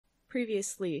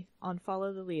Previously on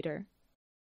Follow the Leader.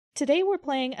 Today we're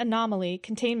playing Anomaly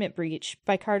Containment Breach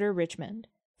by Carter Richmond.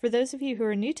 For those of you who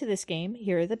are new to this game,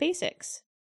 here are the basics.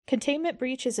 Containment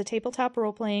Breach is a tabletop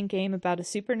role-playing game about a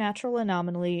supernatural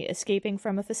anomaly escaping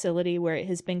from a facility where it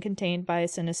has been contained by a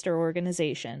sinister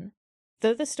organization.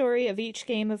 Though the story of each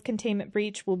game of Containment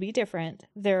Breach will be different,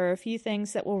 there are a few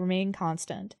things that will remain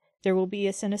constant. There will be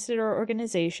a sinister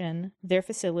organization, their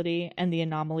facility, and the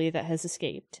anomaly that has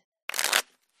escaped.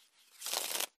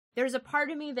 There's a part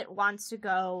of me that wants to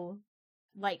go,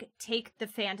 take the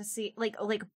fantasy,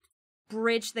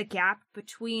 bridge the gap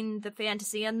between the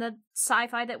fantasy and the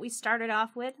sci-fi that we started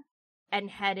off with, and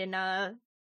head in a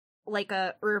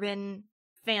urban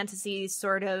fantasy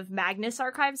sort of Magnus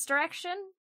Archives direction,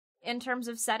 in terms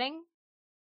of setting.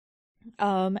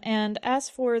 And as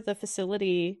for the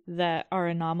facility that our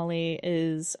anomaly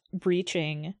is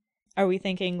breaching, are we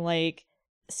thinking,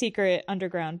 secret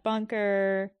underground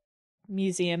bunker,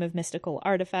 Museum of Mystical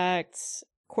Artifacts,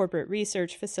 corporate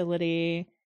research facility,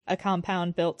 a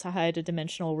compound built to hide a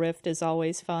dimensional rift is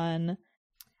always fun?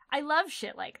 I love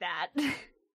shit like that.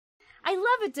 I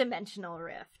love a dimensional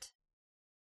rift.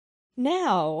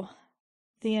 Now,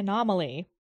 the anomaly.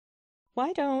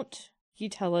 Why don't you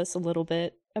tell us a little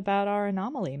bit about our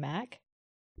anomaly, Mac?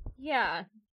 Yeah.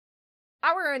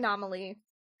 Our anomaly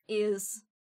is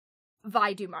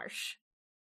Vi Dumarsh.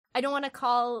 I don't want to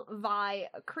call Vi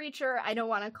a creature. I don't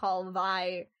want to call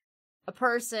Vi a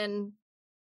person.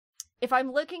 If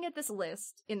I'm looking at this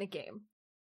list in the game,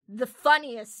 the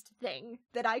funniest thing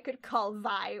that I could call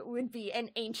Vi would be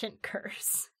an ancient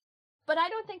curse. But I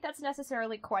don't think that's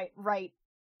necessarily quite right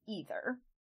either.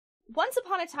 Once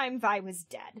upon a time, Vi was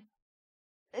dead.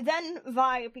 Then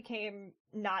Vi became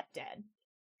not dead.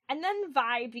 And then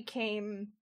Vi became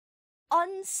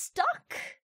unstuck?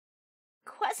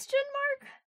 Question mark?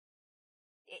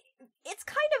 It's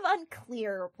kind of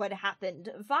unclear what happened.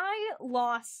 Vi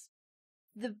lost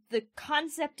the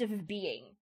concept of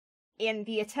being in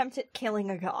the attempt at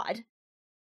killing a god.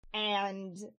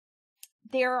 And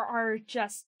there are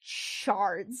just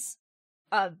shards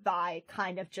of Vi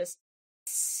kind of just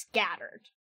scattered.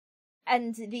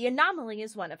 And the anomaly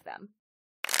is one of them.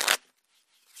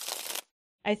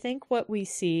 I think what we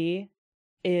see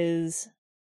is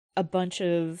a bunch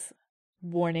of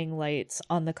warning lights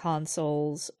on the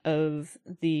consoles of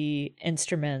the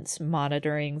instruments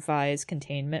monitoring Vi's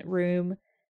containment room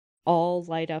all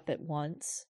light up at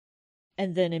once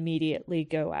and then immediately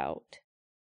go out.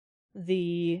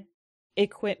 The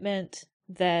equipment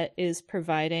that is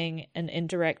providing an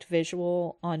indirect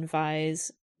visual on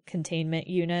Vi's containment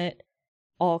unit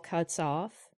all cuts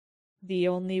off. The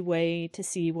only way to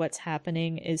see what's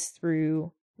happening is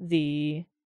through the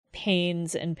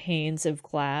panes and panes of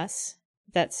glass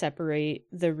that separate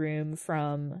the room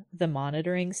from the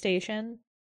monitoring station.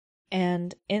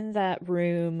 And in that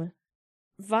room,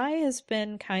 Vi has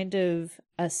been kind of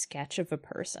a sketch of a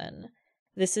person.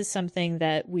 This is something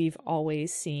that we've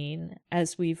always seen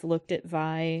as we've looked at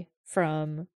Vi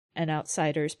from an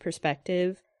outsider's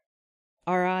perspective.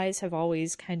 Our eyes have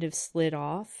always kind of slid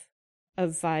off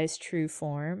of Vi's true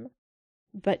form,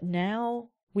 but now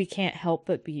we can't help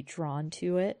but be drawn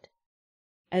to it.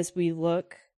 As we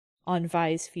look on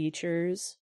Vi's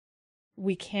features,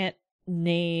 we can't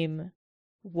name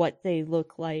what they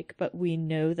look like, but we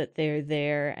know that they're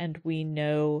there, and we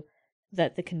know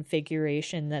that the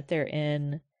configuration that they're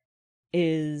in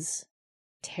is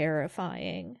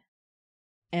terrifying.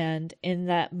 And in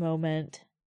that moment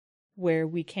where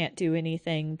we can't do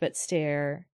anything but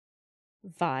stare,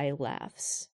 Vi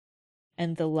laughs.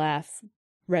 And the laugh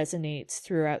resonates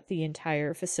throughout the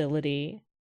entire facility,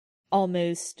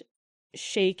 almost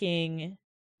shaking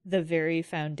the very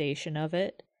foundation of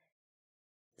it,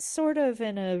 sort of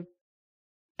in a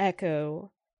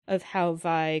echo of how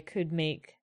Vi could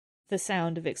make the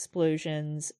sound of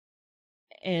explosions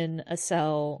in a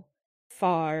cell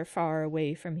far, far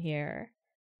away from here.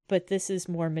 But this is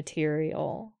more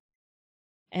material.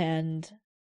 And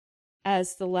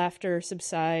as the laughter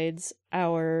subsides,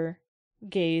 our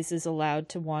gaze is allowed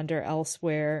to wander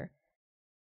elsewhere,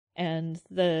 and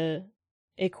the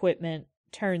equipment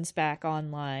turns back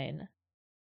online.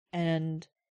 And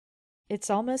it's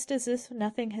almost as if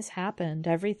nothing has happened.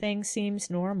 Everything seems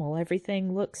normal.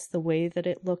 Everything looks the way that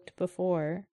it looked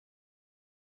before.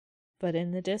 But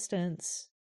in the distance,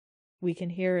 we can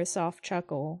hear a soft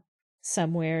chuckle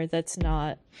somewhere that's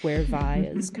not where Vi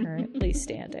is currently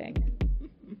standing.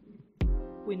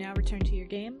 We now return to your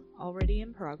game, already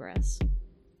in progress.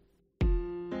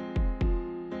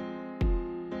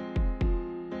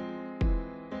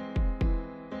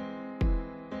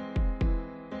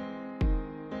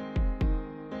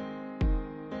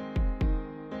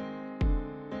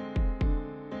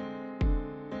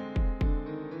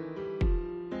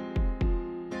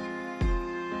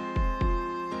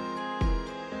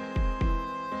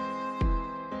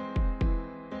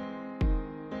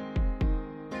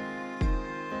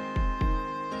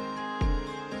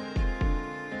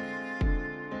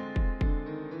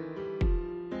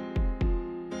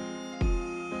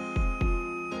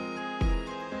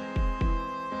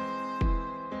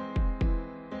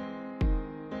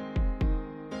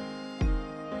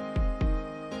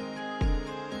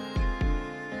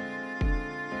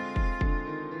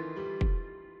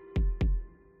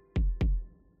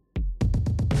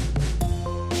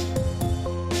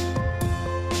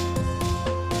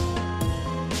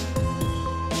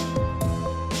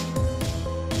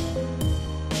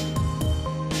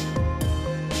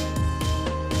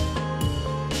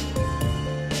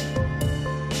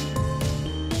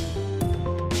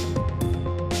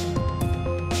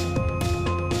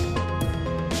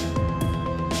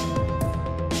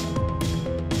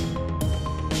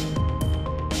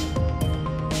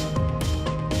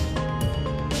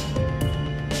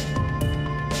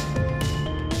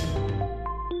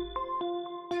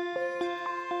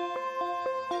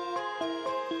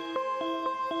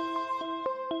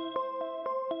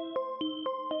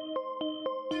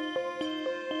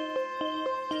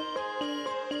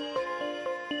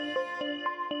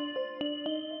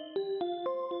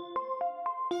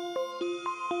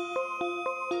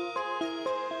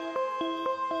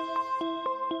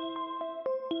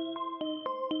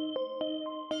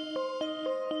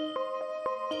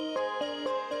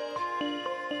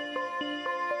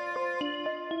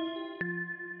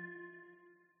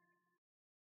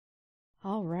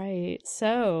 All right,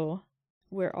 so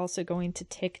we're also going to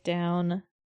tick down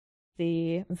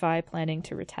the Vi planning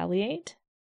to retaliate.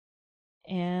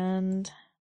 And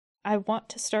I want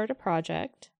to start a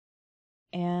project.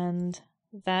 And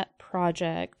that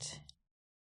project,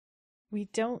 we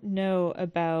don't know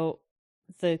about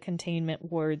the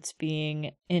containment wards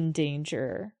being in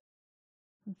danger,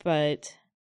 but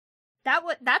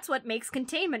that's what makes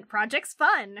containment projects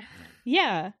fun.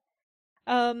 Yeah.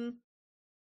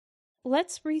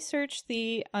 Let's research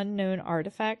the unknown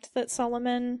artifact that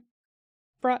Solomon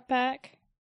brought back.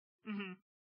 Mm-hmm.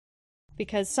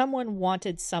 Because someone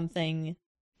wanted something,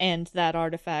 and that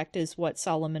artifact is what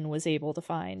Solomon was able to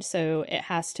find, so it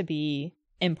has to be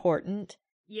important.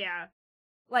 Yeah.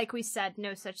 Like we said,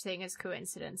 no such thing as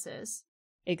coincidences.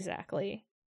 Exactly.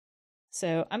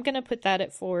 So I'm gonna put that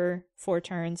at four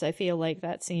turns. I feel like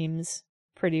that seems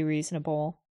pretty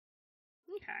reasonable.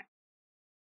 Okay.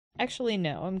 Actually,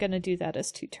 no, I'm gonna do that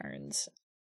as 2 turns.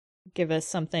 Give us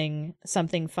something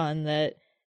fun that,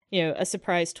 a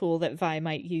surprise tool that Vi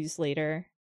might use later.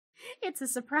 It's a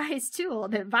surprise tool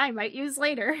that Vi might use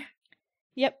later.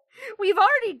 Yep. We've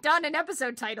already done an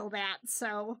episode title that,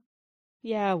 so...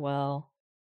 Yeah, well.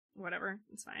 Whatever,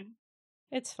 it's fine.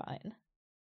 It's fine.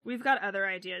 We've got other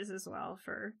ideas as well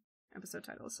for episode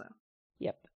titles, so...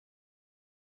 Yep.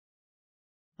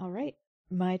 Alright,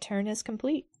 my turn is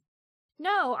complete.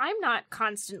 No, I'm not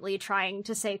constantly trying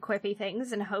to say quippy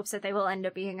things in hopes that they will end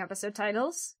up being episode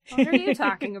titles. What are you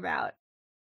talking about?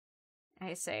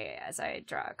 I say as I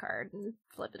draw a card and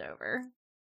flip it over.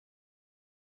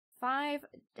 5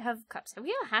 of Cups. Have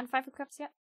we had 5 of Cups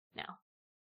yet? No.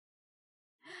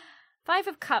 5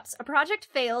 of Cups. A project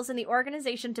fails and the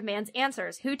organization demands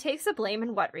answers. Who takes the blame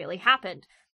and what really happened?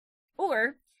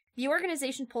 Or, the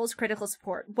organization pulls critical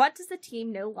support. What does the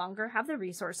team no longer have the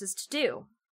resources to do?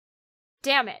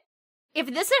 Damn it.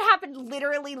 If this had happened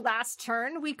literally last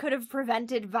turn, we could have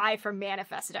prevented Vi from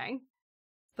manifesting.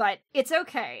 But it's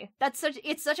okay.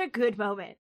 It's such a good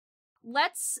moment.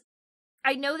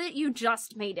 I know that you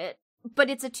just made it,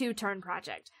 but it's a 2-turn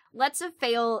project. Let's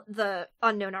fail the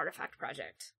unknown artifact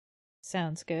project.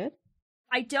 Sounds good.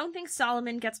 I don't think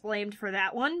Solomon gets blamed for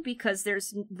that one, because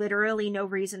there's literally no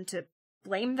reason to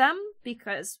blame them,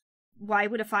 because why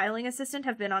would a filing assistant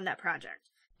have been on that project?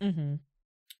 Mm-hmm.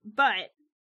 But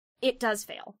it does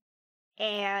fail.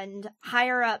 And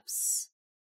higher-ups,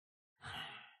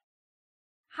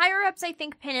 I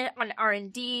think, pin it on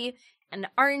R&D, and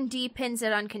R&D pins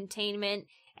it on containment,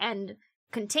 and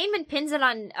containment pins it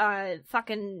on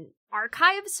fucking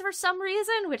archives for some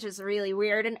reason, which is really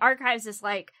weird. And archives is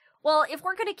like, well, if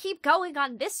we're gonna keep going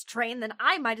on this train, then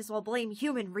I might as well blame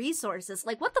human resources.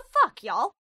 Like, what the fuck,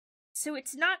 y'all? So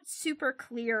it's not super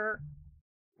clear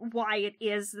why it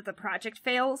is that the project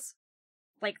fails.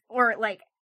 Or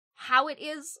how it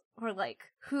is, or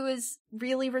who is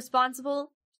really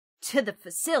responsible to the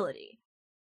facility.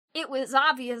 It was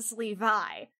obviously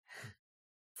Vi.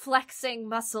 Flexing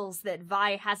muscles that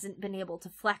Vi hasn't been able to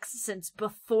flex since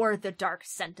before the Dark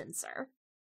Sentencer.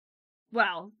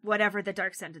 Well, whatever the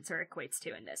Dark Sentencer equates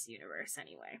to in this universe,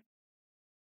 anyway.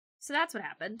 So that's what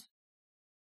happened.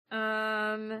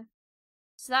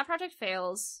 So that project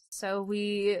fails, so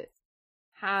we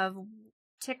have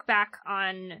tick back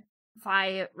on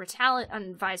Vi's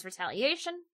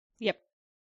retaliation. Yep.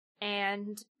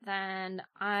 And then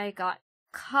I got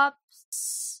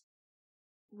Cups,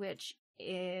 which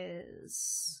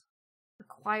is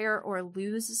acquire or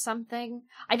lose something.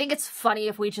 I think it's funny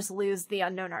if we just lose the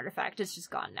unknown artifact. It's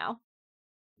just gone now.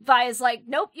 Vi is like,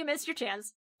 nope, you missed your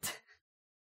chance.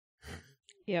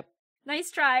 Yep.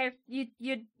 Nice try. You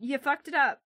fucked it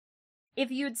up. If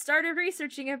you'd started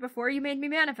researching it before you made me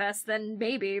manifest, then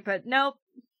maybe, but nope.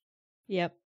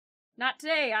 Yep. Not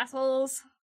today, assholes.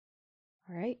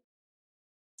 Alright.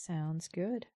 Sounds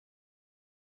good.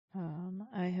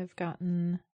 I have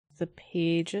gotten the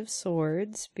Page of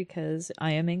Swords because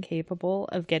I am incapable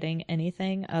of getting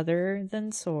anything other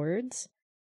than swords.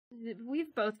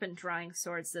 We've both been drawing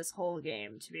swords this whole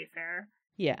game, to be fair.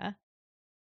 Yeah.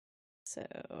 So,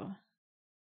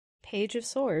 Page of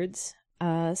Swords.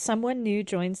 Someone new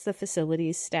joins the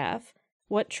facility's staff.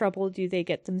 What trouble do they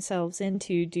get themselves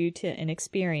into due to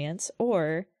inexperience?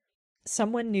 Or,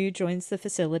 someone new joins the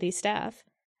facility staff.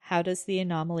 How does the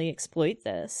anomaly exploit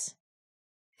this?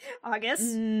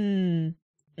 August?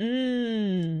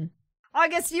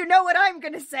 August, you know what I'm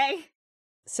gonna say!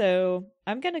 So,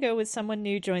 I'm gonna go with someone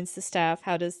new joins the staff.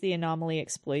 How does the anomaly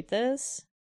exploit this?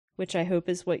 Which I hope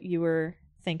is what you were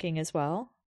thinking as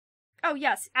well. Oh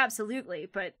yes, absolutely,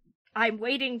 but I'm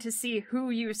waiting to see who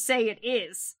you say it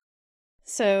is.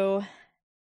 So,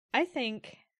 I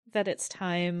think that it's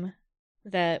time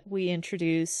that we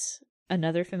introduce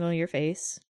another familiar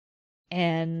face.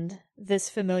 And this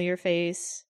familiar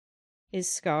face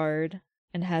is scarred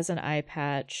and has an eye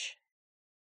patch.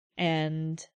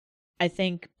 And I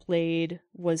think Blade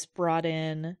was brought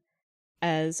in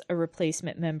as a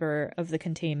replacement member of the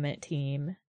containment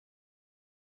team.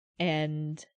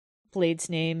 And Blade's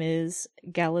name is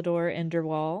Galador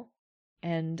Enderwall.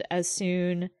 And as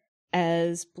soon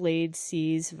as Blade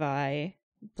sees Vi,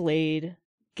 Blade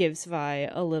gives Vi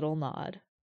a little nod.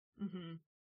 Mm-hmm.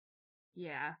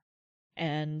 Yeah.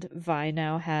 And Vi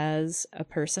now has a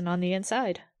person on the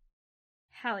inside.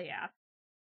 Hell yeah.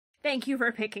 Thank you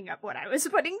for picking up what I was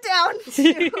putting down,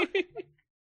 too. I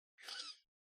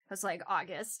was like,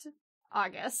 August,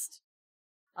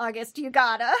 you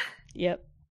gotta. Yep.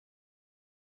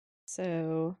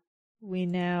 So we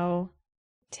now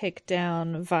tick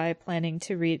down Vi planning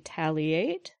to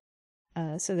retaliate.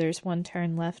 So there's one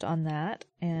turn left on that,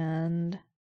 and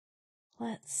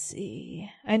let's see.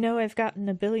 I know I've gotten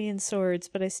a billion swords,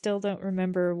 but I still don't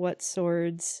remember what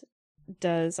swords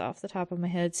does off the top of my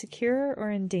head. Secure or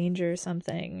endanger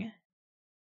something?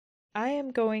 I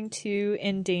am going to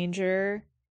endanger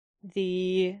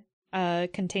the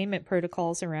containment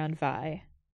protocols around Vi.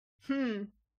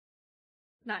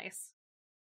 Nice.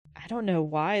 I don't know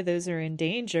why those are in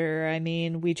danger. I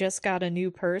mean, we just got a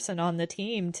new person on the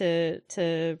team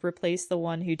to replace the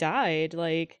one who died.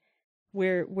 Like,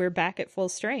 we're back at full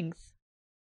strength.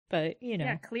 But, you know.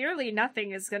 Yeah, clearly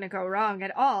nothing is gonna go wrong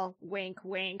at all. Wink,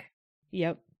 wink.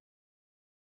 Yep.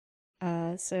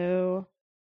 So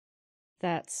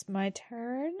that's my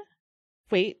turn.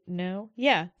 Wait, no.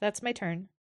 Yeah, that's my turn.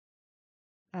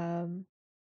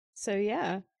 So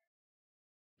yeah.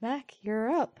 Mac, you're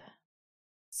up.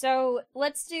 So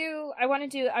let's do. I want to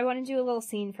do a little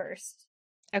scene first.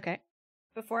 Okay.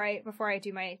 Before I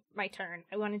do my turn,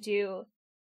 I want to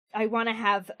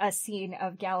have a scene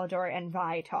of Galador and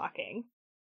Vi talking.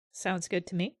 Sounds good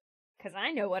to me. Because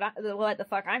I know what the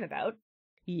fuck I'm about.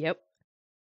 Yep.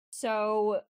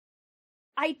 So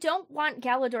I don't want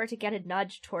Galador to get a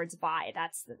nudge towards Vi.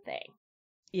 That's the thing.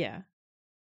 Yeah.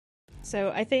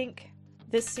 So I think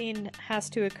this scene has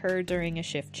to occur during a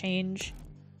shift change.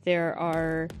 There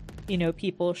are,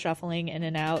 people shuffling in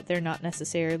and out. They're not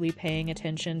necessarily paying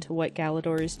attention to what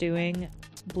Galador is doing.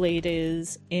 Blade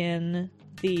is in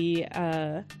the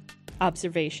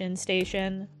observation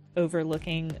station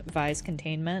overlooking Vi's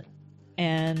containment,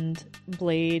 and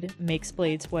Blade makes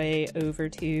Blade's way over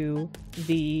to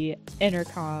the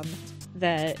intercom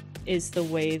that is the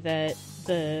way that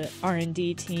the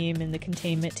R&D team and the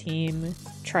containment team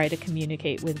try to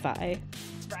communicate with Vi.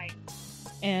 Right.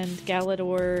 And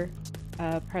Galador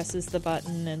presses the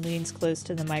button and leans close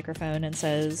to the microphone and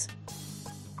says,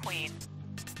 "Queen,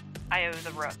 I owe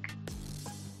the rook."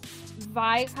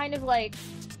 Vi kind of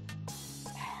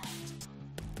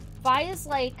Vi is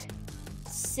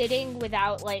sitting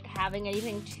without having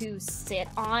anything to sit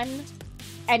on,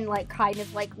 and kind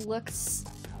of looks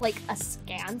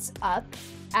askance up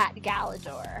at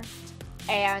Galador,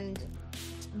 and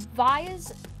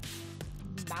Vi's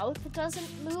mouth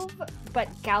doesn't move, but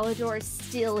Galador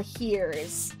still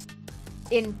hears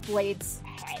in Blade's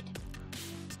head.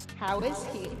 How is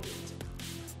he?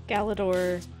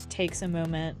 Galador takes a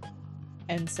moment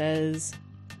and says,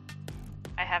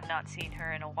 "I have not seen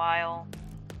her in a while.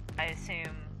 I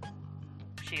assume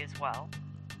she is well."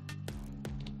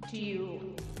 Do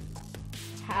you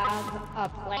have a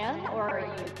plan, or are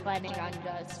you planning on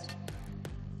just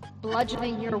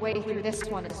bludgeoning your way through this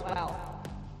one as well?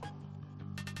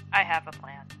 I have a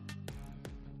plan.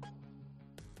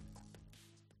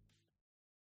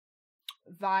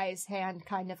 Vi's hand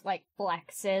kind of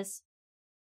flexes.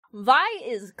 Vi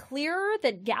is clearer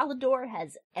than Galador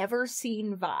has ever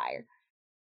seen Vi.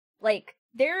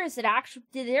 There is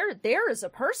there is a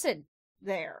person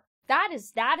there. That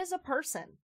is a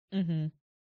person. Mm-hmm.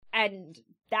 And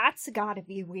that's gotta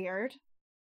be weird.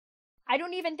 I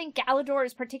don't even think Galador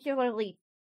is particularly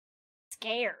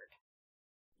scared.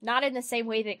 Not in the same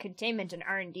way that Containment and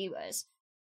R&D was.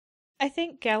 I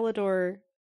think Galador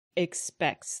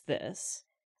expects this.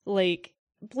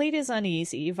 Blade is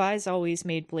uneasy. Vi's always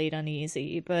made Blade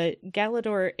uneasy, but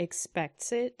Galador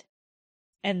expects it,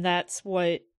 and that's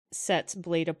what sets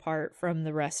Blade apart from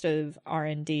the rest of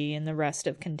R&D and the rest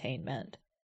of Containment.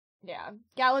 Yeah,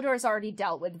 Galador's already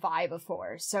dealt with Vi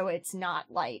before, so it's not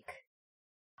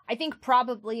I think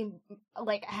probably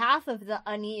half of the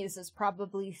unease is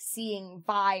probably seeing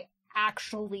Vi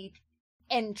actually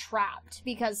entrapped,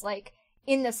 because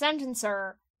in the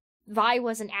Sentencer, Vi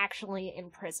wasn't actually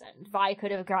imprisoned. Vi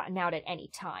could have gotten out at any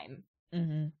time.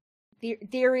 Mm-hmm.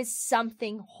 There is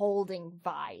something holding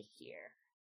Vi here.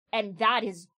 And that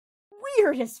is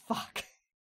weird as fuck.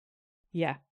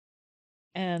 Yeah.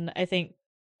 And I think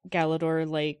Galador,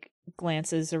 like,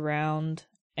 glances around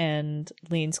and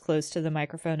leans close to the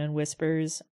microphone and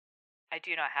whispers, "I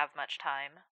do not have much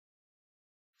time."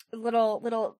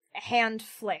 Little hand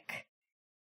flick.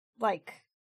 Like,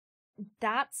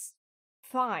 that's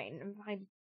fine.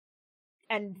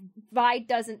 And Vi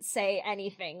doesn't say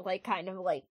anything, like, kind of,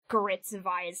 like, grits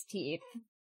Vi's teeth,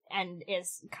 and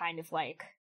is kind of like,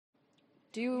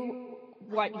 do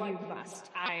what you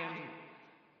must. I am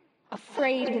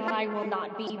afraid that I will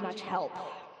not be much help.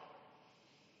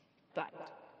 But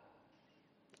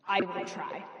I will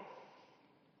try.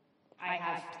 I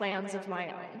have plans of my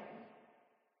own.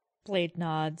 Blade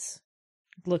nods,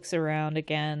 looks around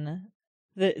again.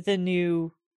 The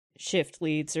new shift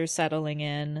leads are settling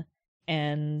in,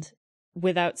 and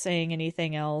without saying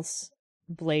anything else,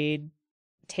 Blade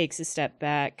takes a step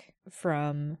back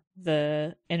from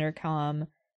the intercom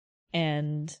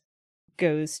and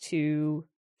goes to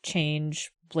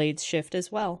change Blade's shift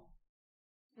as well.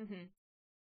 Mm-hmm.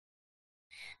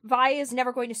 Vi is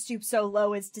never going to stoop so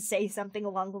low as to say something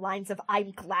along the lines of,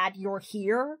 "I'm glad you're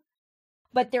here."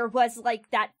 But there was, like,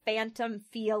 that phantom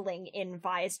feeling in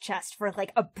Vi's chest for,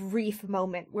 like, a brief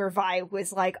moment where Vi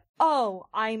was like, oh,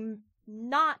 I'm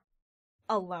not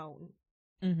alone.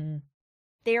 Mm-hmm.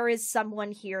 There is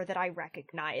someone here that I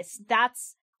recognize.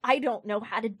 I don't know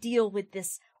how to deal with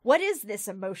this. What is this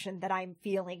emotion that I'm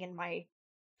feeling in my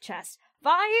chest?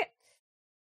 Vi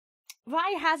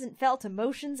hasn't felt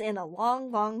emotions in a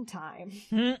long, long time.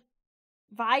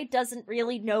 Vi doesn't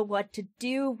really know what to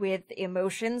do with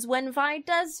emotions when Vi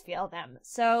does feel them.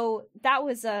 So that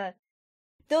was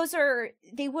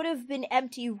they would have been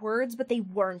empty words, but they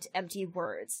weren't empty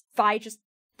words. Vi just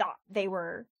thought they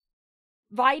were.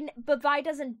 But Vi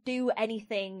doesn't do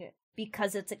anything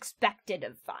because it's expected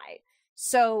of Vi.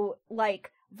 So,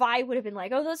 like, Vi would have been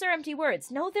like, oh, those are empty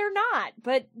words. No, they're not.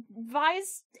 But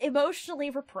Vi's emotionally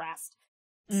repressed.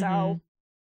 So,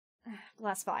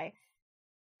 bless Vi.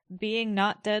 Being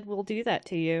not dead will do that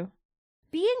to you.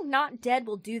 Being not dead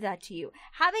will do that to you.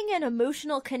 Having an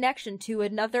emotional connection to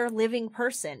another living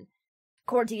person,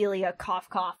 Cordelia, cough,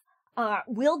 cough,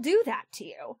 will do that to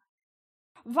you.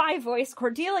 Vi voice,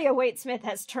 Cordelia Waitsmith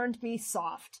has turned me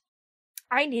soft.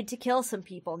 I need to kill some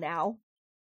people now.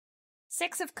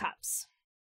 6 of Cups.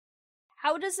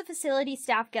 How does the facility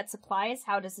staff get supplies?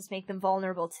 How does this make them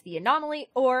vulnerable to the anomaly?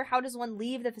 Or how does one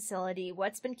leave the facility?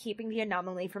 What's been keeping the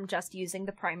anomaly from just using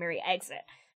the primary exit?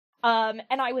 And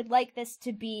I would like this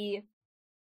to be...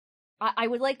 I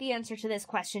would like the answer to this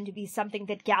question to be something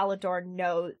that Galador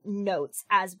notes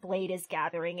as Blade is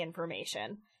gathering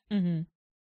information. Mm-hmm.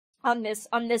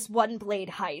 On this one Blade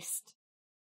heist.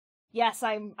 Yes,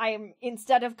 I'm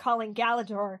instead of calling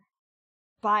Galador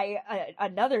by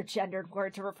another gendered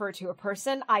word to refer to a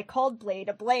person, I called Blade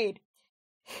a blade.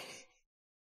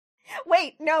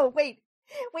 Wait,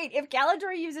 if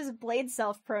Galador uses blade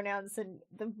self-pronouns, then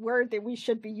the word that we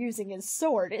should be using is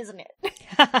sword, isn't it?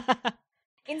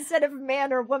 Instead of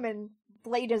man or woman,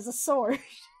 blade is a sword.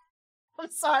 I'm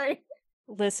sorry.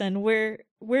 Listen, we're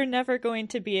never going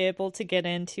to be able to get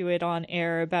into it on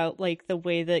air about, like, the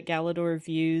way that Galador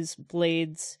views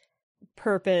Blade's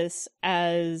purpose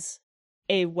as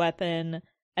a weapon,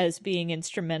 as being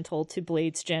instrumental to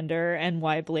Blade's gender, and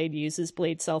why Blade uses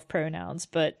Blade self-pronouns,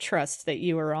 but trust that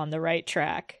you are on the right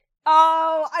track.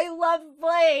 Oh, I love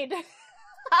Blade!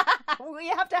 We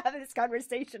have to have this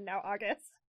conversation now,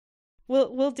 August.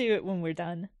 We'll do it when we're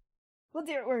done. We'll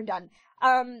do it when we're done.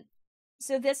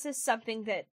 So this is something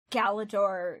that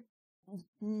Galador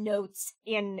notes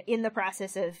in the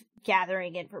process of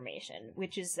gathering information,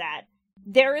 which is that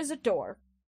there is a door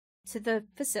to the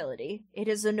facility. It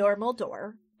is a normal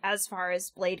door, as far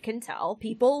as Blade can tell.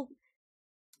 I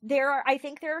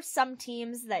think there are some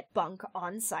teams that bunk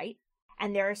on site,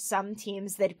 and there are some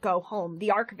teams that go home.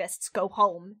 The archivists go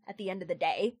home at the end of the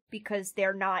day, because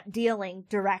they're not dealing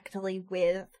directly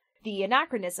with the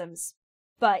anachronisms.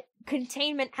 But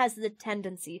containment has the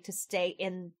tendency to stay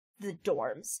in the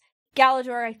dorms.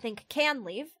 Galador, I think, can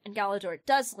leave, and Galador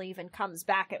does leave and comes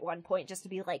back at one point just to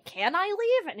be like, can I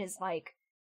leave? And is like,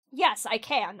 yes, I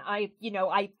can. I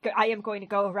am going to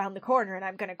go around the corner and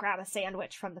I'm going to grab a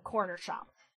sandwich from the corner shop.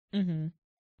 Mm-hmm.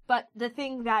 But the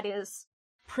thing that is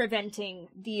preventing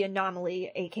the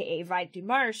anomaly, aka Vi du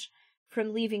Marche,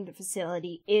 from leaving the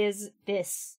facility is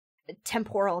this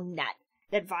temporal net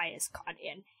that Vi is caught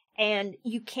in. And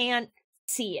you can't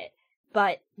see it.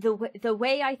 But the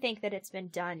way I think that it's been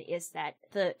done is that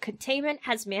the containment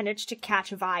has managed to catch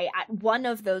Vi at one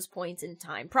of those points in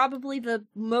time, probably the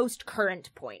most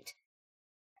current point.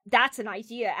 That's an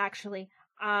idea, actually.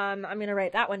 I'm gonna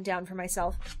write that one down for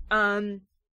myself.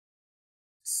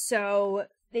 So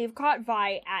they've caught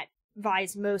Vi at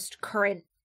Vi's most current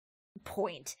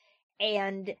point,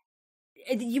 and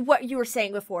what you were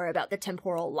saying before about the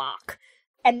temporal lock,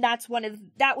 and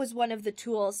that was one of the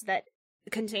tools that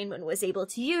containment was able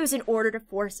to use in order to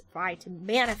force Vi to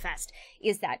manifest,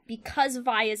 is that because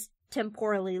Vi is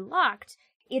temporally locked,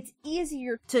 it's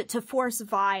easier to force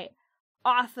Vi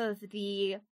off of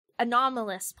the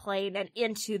anomalous plane and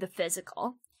into the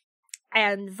physical.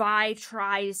 And Vi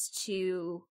tries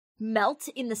to melt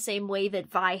in the same way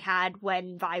that Vi had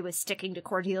when Vi was sticking to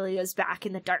Cordelia's back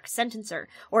in the Dark Sentencer,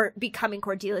 or becoming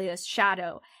Cordelia's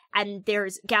shadow. And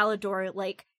there's Galador,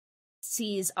 like,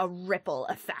 sees a ripple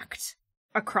effect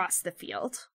across the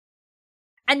field.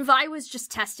 And Vi was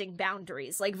just testing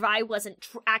boundaries. Like, Vi wasn't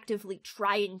actively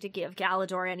trying to give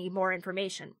Galador any more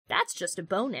information. That's just a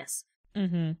bonus.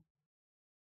 Mm-hmm.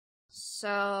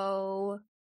 So,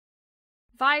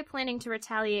 Vi planning to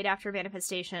retaliate after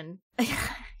manifestation.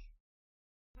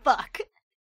 Fuck.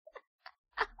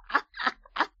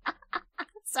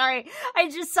 Sorry, I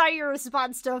just saw your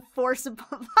response to force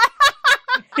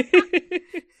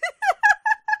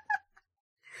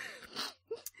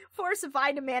force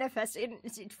Vi to manifest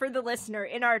for the listener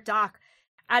in our doc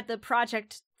at the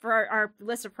project for our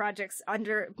list of projects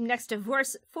under next to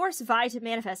force Vi to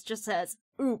manifest just says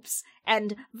oops,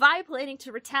 and Vi planning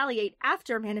to retaliate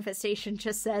after manifestation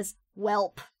just says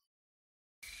whelp.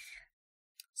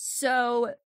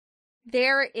 So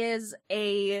there is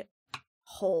a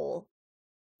hole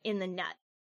in the net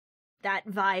that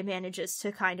Vi manages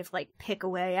to kind of like pick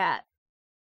away at,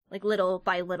 like little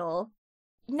by little.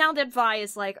 Now that Vi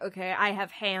is like, okay, I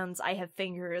have hands, I have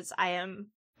fingers, I am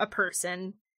a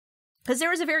person. Because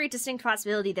there was a very distinct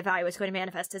possibility that Vi was going to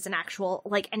manifest as an actual,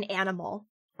 like, an animal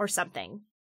or something.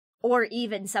 Or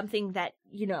even something that,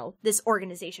 you know, this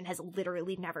organization has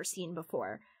literally never seen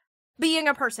before. Being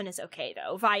a person is okay,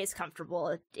 though. Vi is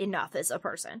comfortable enough as a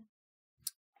person.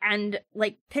 And,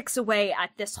 like, picks away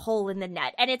at this hole in the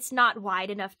net. And it's not wide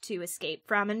enough to escape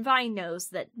from. And Vi knows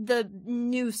that the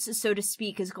noose, so to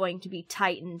speak, is going to be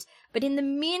tightened. But in the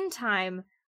meantime,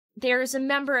 there's a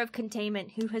member of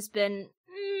containment who has been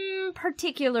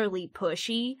particularly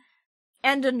pushy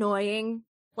and annoying.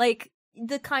 Like,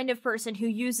 the kind of person who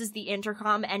uses the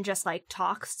intercom and just, like,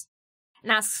 talks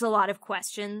and asks a lot of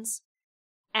questions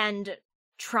and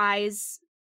tries...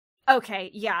 Okay,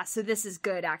 yeah, so this is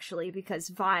good, actually, because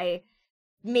Vi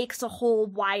makes a hole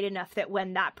wide enough that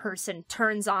when that person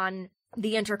turns on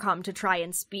the intercom to try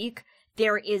and speak,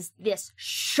 there is this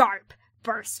sharp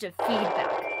burst of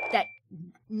feedback that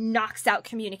knocks out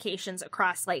communications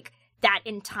across, like, that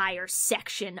entire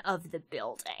section of the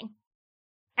building.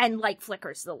 And, like,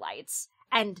 flickers the lights.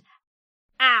 And,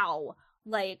 ow,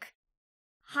 like,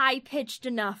 high-pitched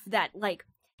enough that, like,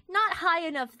 not high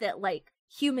enough that, like,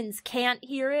 humans can't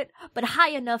hear it, but high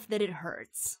enough that it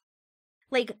hurts.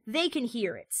 Like, they can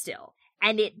hear it still.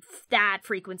 And that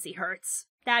frequency hurts.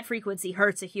 That frequency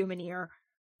hurts a human ear.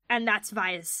 And that's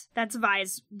Vi's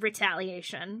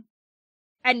retaliation.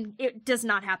 And it does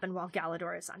not happen while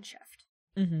Galador is on shift.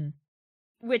 Mm-hmm.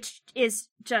 Which is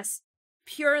just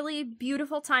purely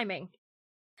beautiful timing.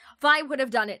 Vi would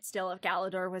have done it still if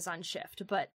Galador was on shift,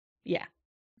 but... Yeah.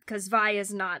 Because Vi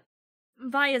is not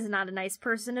a nice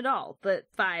person at all, but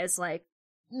Vi is, like,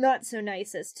 not so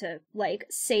nice as to, like,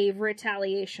 save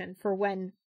retaliation for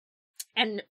when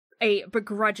a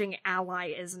begrudging ally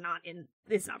is not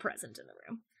present in the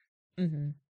room. Mm-hmm.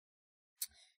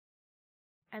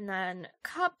 And then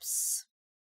Cups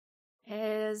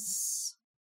is...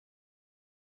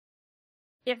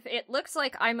 If it looks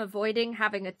like I'm avoiding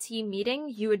having a team meeting,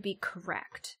 you would be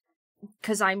correct.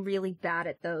 Because I'm really bad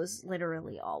at those,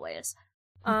 literally always.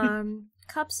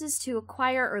 Cups is to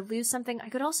acquire or lose something. I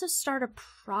could also start a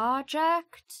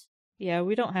project. Yeah,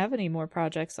 we don't have any more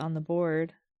projects on the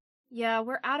board. Yeah,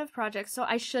 we're out of projects, so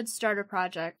I should start a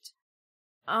project.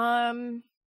 I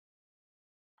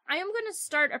am going to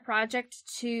start a project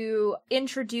to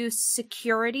introduce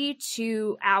security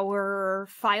to our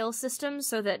file system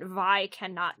so that Vi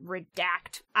cannot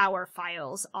redact our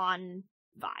files on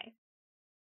Vi.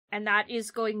 And that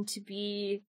is going to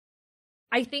be...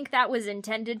 I think that was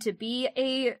intended to be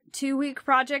a 2-week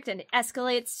project, and it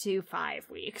escalates to 5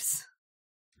 weeks.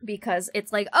 Because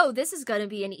it's like, oh, this is going to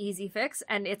be an easy fix,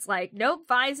 and it's like, nope,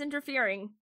 Vi's interfering.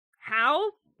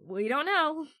 How? We don't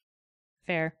know.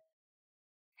 Fair.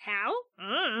 How?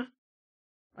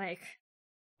 Like,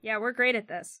 yeah, we're great at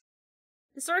this.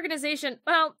 This organization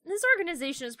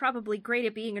is probably great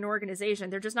at being an organization.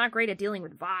 They're just not great at dealing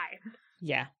with Vi.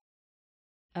 Yeah.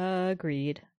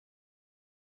 Agreed.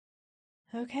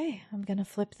 Okay, I'm gonna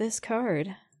flip this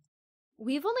card.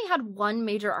 We've only had one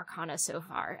major arcana so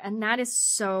far, and that is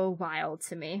so wild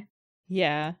to me.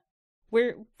 Yeah.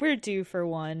 We're due for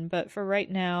one, but for right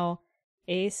now,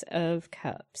 Ace of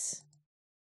Cups.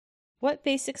 What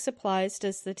basic supplies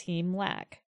does the team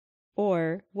lack?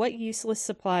 Or what useless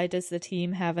supply does the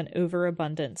team have an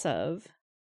overabundance of?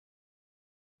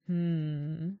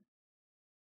 I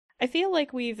feel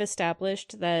like we've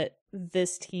established that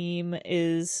this team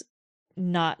is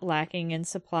not lacking in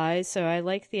supplies, so I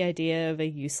like the idea of a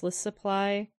useless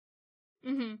supply.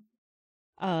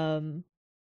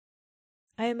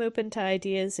 I am open to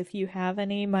ideas if you have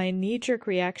any. My knee-jerk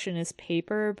reaction is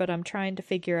paper, but I'm trying to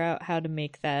figure out how to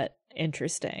make that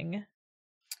interesting.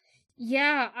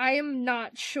 Yeah, I am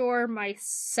not sure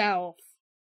myself.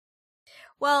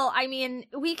 Well, I mean,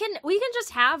 we can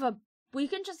just have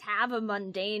a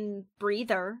mundane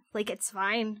breather. Like, it's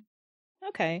fine.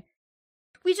 Okay.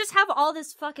 We just have all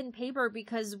this fucking paper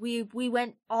because we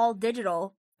went all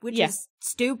digital, which is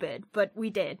stupid, but we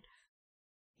did.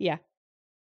 Yeah.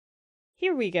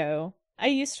 Here we go. I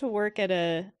used to work at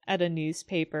a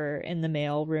newspaper in the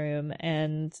mail room,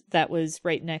 and that was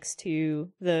right next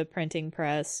to the printing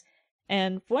press.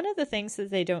 And one of the things that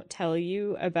they don't tell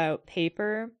you about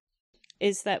paper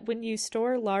is that when you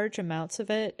store large amounts of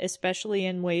it, especially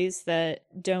in ways that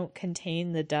don't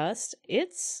contain the dust,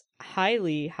 it's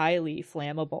highly, highly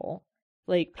flammable.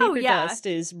 Like, paper dust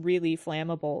is really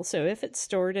flammable, so if it's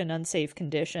stored in unsafe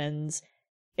conditions,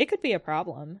 it could be a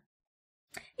problem.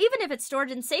 Even if it's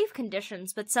stored in safe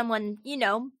conditions, but someone,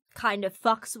 kind of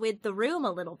fucks with the room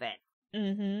a little bit.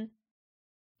 Mm-hmm.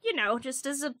 Just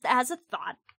as a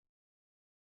thought.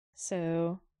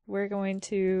 So, we're going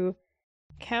to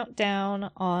count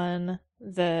down on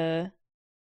the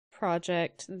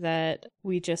project that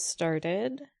we just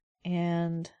started,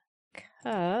 and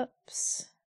cups.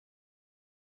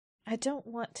 I don't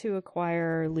want to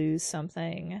acquire or lose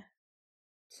something.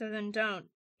 So then don't.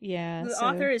 Yeah. The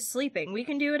author is sleeping. We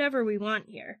can do whatever we want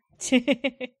here.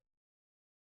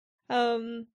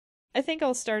 I think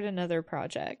I'll start another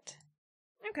project.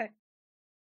 Okay.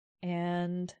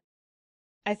 And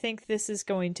I think this is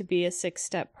going to be a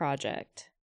 6-step project.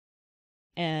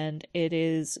 And it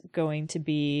is going to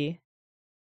be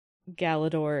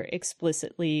Galador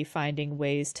explicitly finding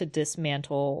ways to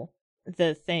dismantle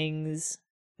the things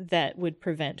that would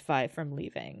prevent Vi from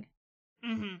leaving.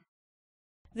 Mm-hmm.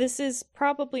 This is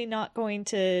probably not going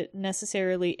to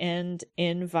necessarily end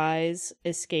in Vi's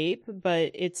escape,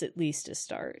 but it's at least a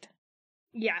start.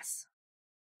 Yes.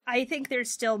 I think there's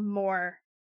still more.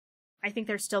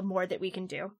 That we can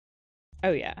do.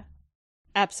 Oh yeah.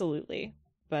 Absolutely.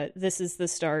 But this is the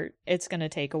start. It's going to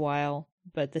take a while,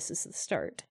 but this is the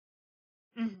start.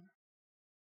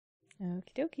 Mm-hmm.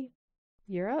 Okie dokie.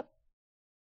 You're up.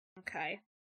 Okay.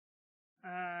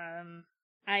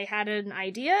 I had an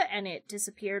idea and it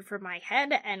disappeared from my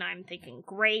head and I'm thinking,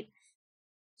 great.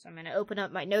 So I'm going to open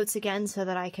up my notes again so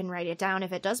that I can write it down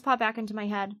if it does pop back into my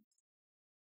head.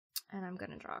 And I'm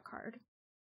going to draw a card.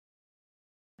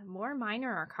 More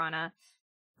minor arcana.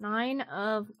 9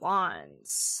 of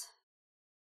Wands.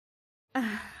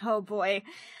 Oh boy.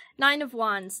 9 of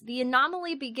Wands. The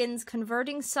anomaly begins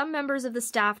converting some members of the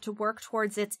staff to work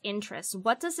towards its interests.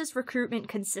 What does this recruitment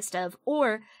consist of?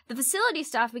 Or, the facility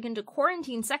staff begin to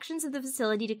quarantine sections of the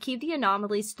facility to keep the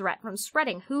anomaly's threat from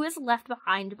spreading. Who is left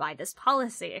behind by this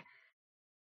policy?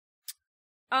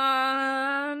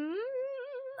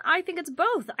 I think it's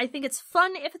both. I think it's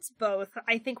fun if it's both.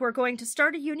 I think we're going to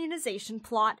start a unionization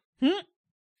plot.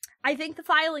 I think the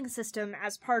filing system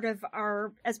as part of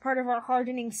our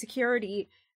hardening security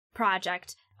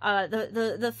project,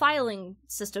 the filing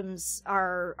systems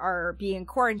are being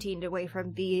quarantined away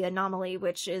from the anomaly,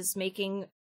 which is making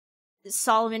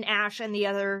Solomon Ash and the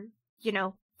other,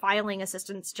 filing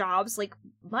assistants' jobs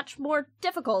much more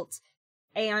difficult.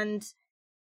 And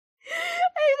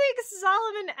I think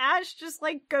Solomon Ash just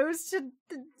goes to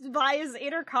Vi's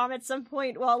intercom at some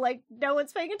point while no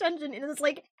one's paying attention and is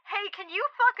like, "Hey, can you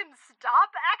fucking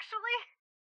stop, actually?"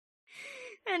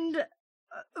 And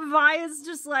Vi is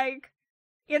just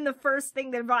in the first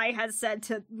thing that Vi has said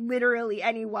to literally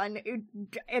anyone,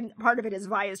 and part of it is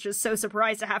Vi is just so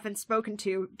surprised to have been spoken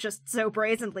to just so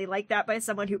brazenly like that by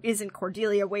someone who isn't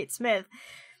Cordelia Waite-Smith,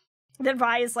 that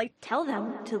Vi is like, "Tell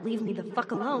them to leave me the fuck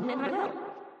alone, and I will."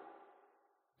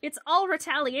 It's all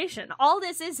retaliation. All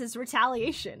this is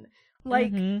retaliation.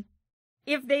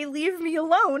 If they leave me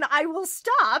alone, I will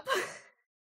stop.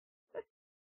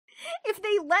 If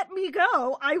they let me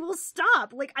go, I will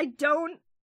stop. I don't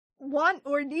want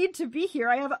or need to be here.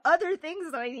 I have other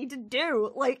things that I need to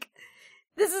do.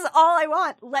 This is all I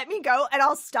want. Let me go and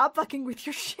I'll stop fucking with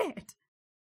your shit.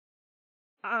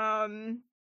 And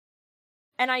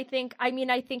I think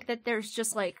that there's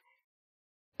just, like,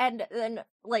 and then,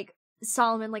 like,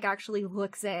 Solomon, like, actually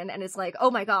looks in and is like, oh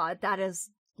my god, that is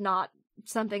not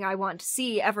something I want to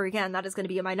see ever again. That is going to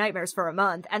be in my nightmares for a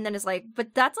month. And then is like,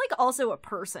 but that's, like, also a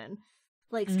person.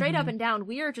 Like, straight up and down,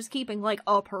 we are just keeping, like,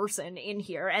 a person in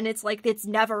here. And it's like, there's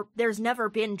never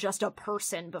been just a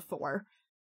person before.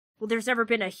 Well, there's never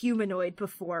been a humanoid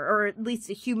before, or at least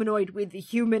a humanoid with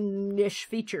humanish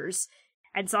features.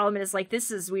 And Solomon is like, this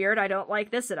is weird, I don't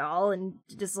like this at all, and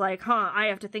just like, I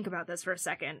have to think about this for a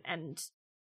second, and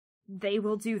they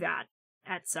will do that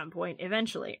at some point,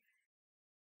 eventually.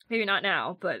 Maybe not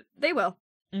now, but they will.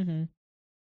 Mm-hmm.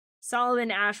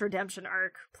 Solomon Ash redemption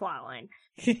arc plotline.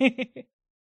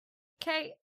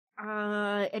 Okay,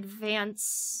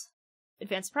 advance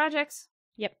projects.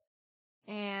 Yep.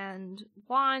 And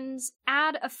wands,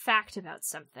 add a fact about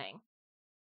something.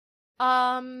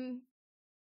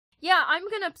 Yeah, I'm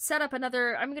gonna set up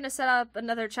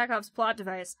another Chekhov's plot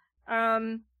device.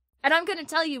 And I'm gonna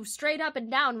tell you straight up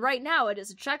and down right now, it is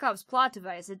a Chekhov's plot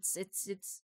device.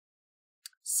 It's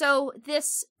so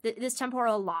this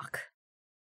temporal lock.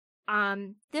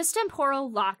 This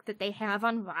temporal lock that they have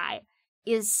on Vi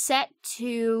is set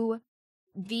to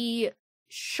the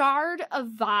shard of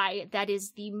Vi that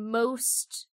is the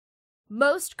most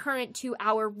current to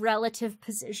our relative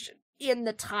position in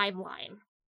the timeline.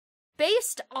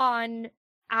 Based on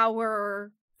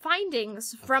our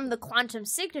findings from the quantum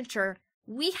signature,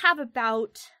 we have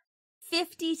about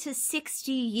 50 to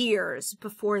 60 years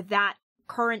before that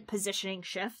current positioning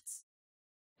shifts.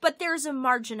 But there's a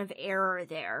margin of error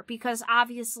there, because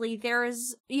obviously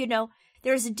there's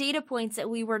data points that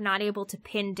we were not able to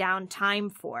pin down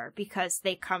time for, because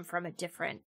they come from a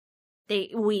different...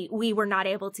 We were not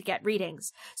able to get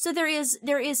readings. So there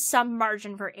is some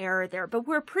margin for error there, but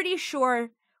we're pretty sure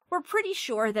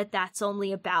that that's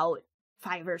only about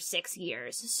 5 or 6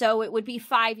 years. So it would be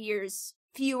 5 years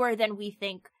fewer than we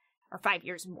think, or 5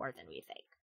 years more than we think.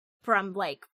 From,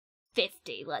 like,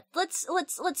 50. Let's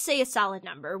say a solid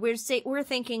number. We're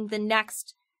thinking the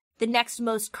next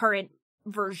most current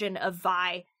version of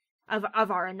Vi,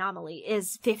 of our anomaly,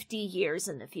 is 50 years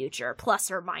in the future,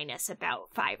 plus or minus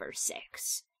about 5 or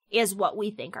 6, is what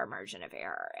we think our margin of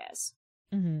error is.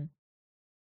 Mm-hmm.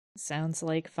 Sounds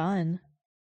like fun.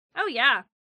 Oh yeah.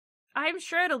 I'm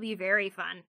sure it'll be very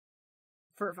fun.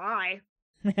 For Vi.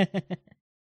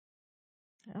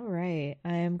 Alright,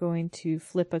 I am going to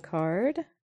flip a card.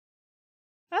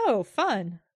 Oh,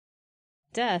 fun!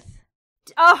 Death.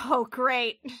 Oh,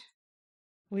 great!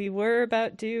 We were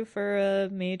about due for a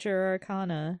major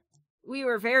arcana. We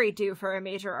were very due for a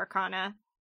major arcana.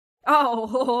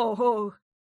 Oh.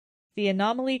 The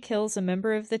anomaly kills a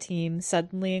member of the team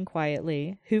suddenly and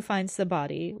quietly. Who finds the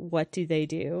body? What do they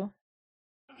do?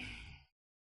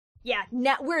 Yeah,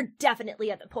 now we're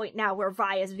definitely at the point now where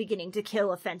Vi is beginning to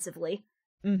kill offensively.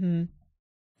 Mm-hmm.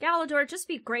 Galador, just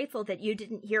be grateful that you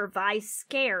didn't hear Vi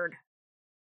scared.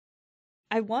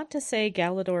 I want to say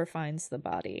Galador finds the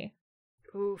body.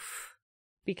 Oof.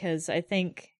 Because I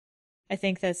think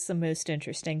that's the most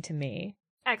interesting to me.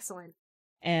 Excellent.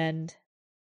 And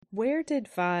where did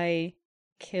Vi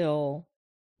kill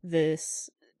this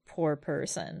poor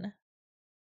person?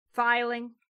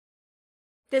 Filing.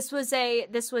 This was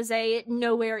a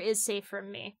nowhere is safe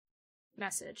from me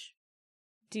message.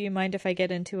 Do you mind if I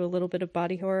get into a little bit of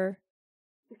body horror?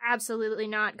 Absolutely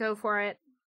not. Go for it.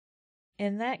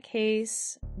 In that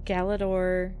case,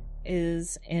 Galador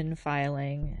is in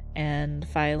filing, and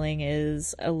filing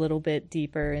is a little bit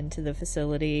deeper into the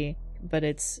facility, but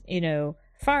it's,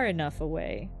 far enough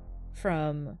away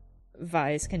from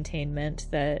Vi's containment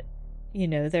that,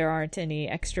 there aren't any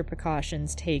extra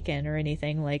precautions taken or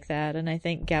anything like that, and I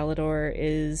think Galador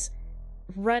is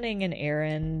running an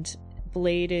errand.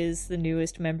 Blade is the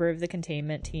newest member of the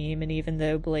containment team, and even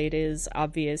though Blade is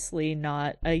obviously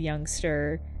not a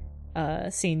youngster,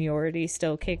 seniority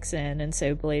still kicks in, and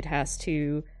so Blade has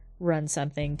to run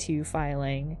something to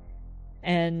filing.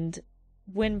 And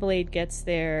when Blade gets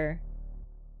there,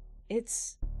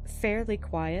 it's fairly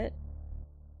quiet,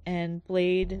 and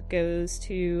Blade goes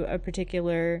to a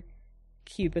particular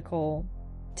cubicle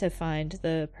to find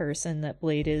the person that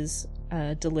Blade is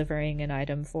delivering an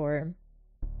item for.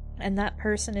 And that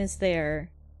person is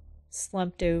there,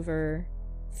 slumped over,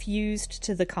 fused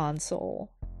to the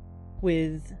console,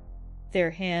 with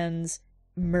their hands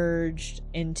merged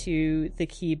into the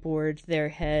keyboard, their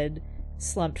head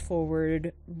slumped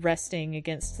forward, resting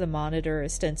against the monitor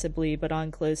ostensibly, but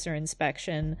on closer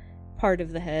inspection, part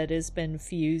of the head has been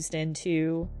fused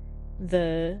into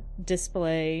the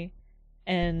display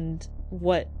and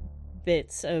what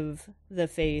bits of the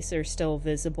face are still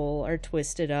visible are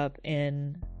twisted up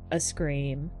in a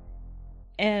scream.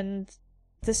 And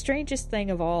the strangest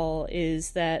thing of all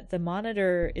is that the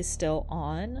monitor is still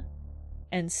on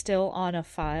and still on a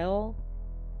file,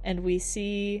 and we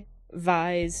see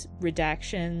Vi's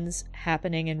redactions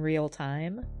happening in real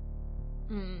time.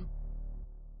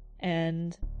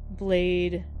 And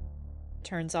Blade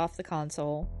turns off the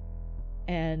console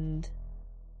and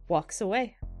walks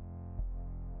away.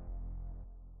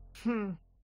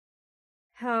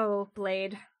 Oh,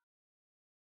 Blade.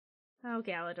 Oh,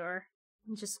 Galador.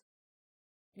 Just,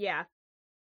 yeah.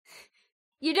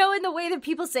 You know, in the way that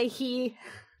people say he.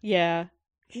 Yeah.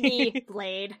 Me,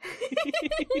 Blade.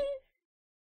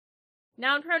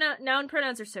 Noun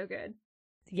pronouns are so good.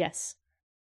 Yes.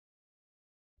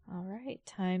 All right,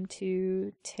 time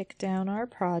to tick down our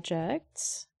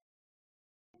projects.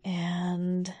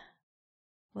 And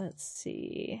let's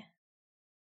see.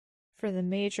 For the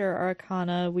major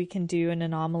arcana, we can do an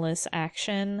anomalous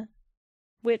action,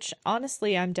 which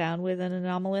honestly I'm down with an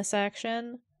anomalous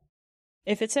action.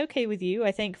 If it's okay with you,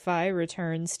 I think Vi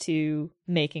returns to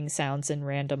making sounds in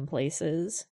random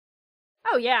places.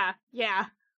 Oh yeah.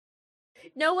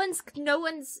 No one's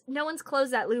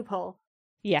closed that loophole.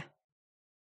 Yeah.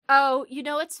 Oh, you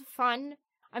know what's fun?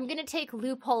 I'm gonna take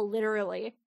loophole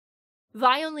literally.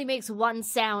 Vi only makes one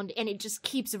sound and it just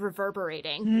keeps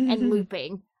reverberating and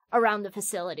looping around the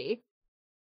facility.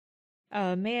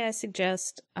 May I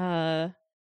suggest,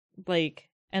 like,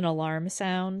 an alarm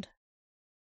sound?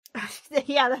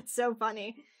 Yeah, that's so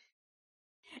funny.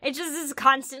 It just is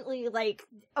constantly like,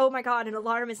 oh my god, an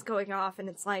alarm is going off, and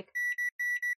it's like,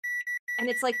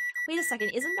 wait a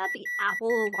second, isn't that the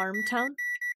Apple alarm tone?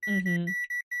 Mm-hmm.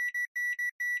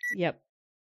 Yep.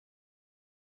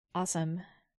 Awesome.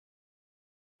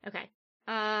 Okay.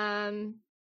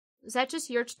 Is that just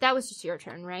that was just your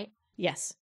turn, right?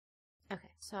 Yes.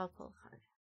 Okay, so I'll pull a card.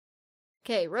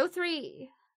 Okay, row 3.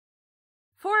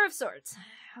 4 of Swords.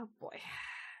 Oh boy.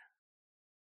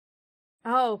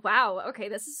 Oh, wow. Okay,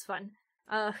 this is fun.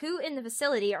 Who in the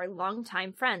facility are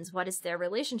longtime friends? What is their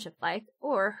relationship like?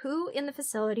 Or who in the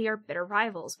facility are bitter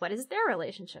rivals? What is their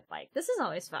relationship like? This is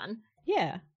always fun.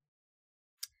 Yeah.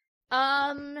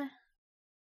 I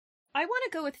want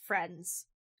to go with friends.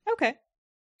 Okay.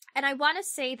 And I want to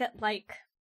say that, like,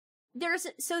 there's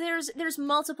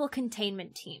multiple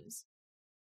containment teams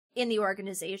in the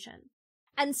organization.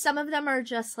 And some of them are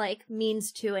just, like,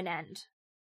 means to an end.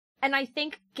 And I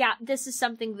think this is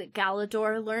something that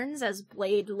Galador learns as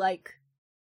Blade, like,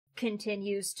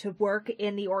 continues to work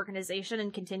in the organization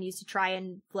and continues to try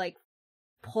and, like,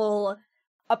 pull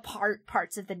apart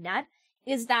parts of the net,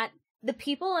 is that the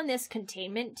people in this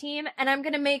containment team, and I'm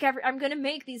gonna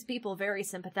make these people very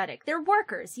sympathetic. They're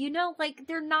workers, you know, like,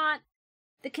 they're not,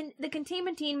 the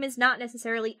containment team is not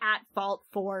necessarily at fault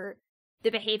for the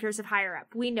behaviors of higher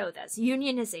up. We know this.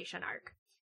 Unionization arc.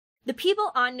 The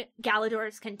people on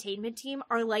Galador's containment team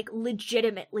are, like,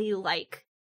 legitimately, like,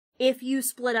 if you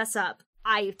split us up,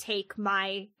 I take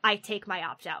my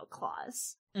opt-out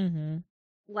clause. Mm-hmm.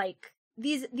 Like,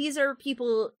 these are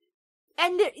people,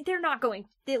 and they're not going,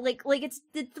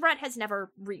 the threat has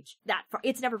never reached that far.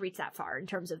 It's never reached that far in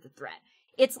terms of the threat.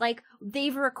 It's like,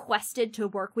 they've requested to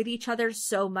work with each other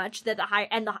so much that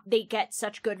they get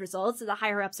such good results that the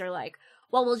higher-ups are like,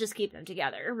 well, we'll just keep them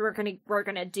together. We're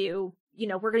gonna do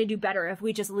better if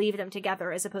we just leave them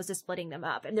together as opposed to splitting them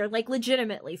up. And they're, like,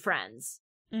 legitimately friends.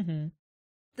 Mm-hmm.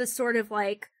 The sort of,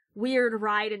 like, weird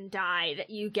ride and die that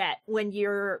you get when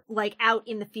you're, like, out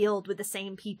in the field with the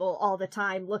same people all the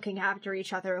time looking after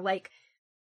each other. Like,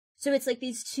 so it's like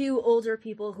these two older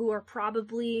people who are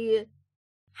probably,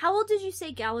 how old did you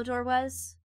say Galador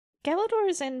was? Galador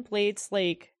is in Blade's,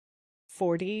 like,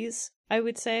 40s, I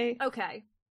would say. Okay.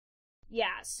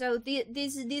 Yeah, so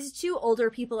these two older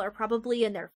people are probably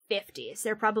in their 50s.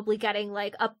 They're probably getting,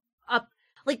 like, up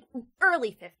like,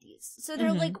 early 50s. So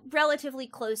they're, like, relatively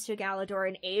close to Galador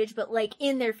in age, but, like,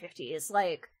 in their 50s.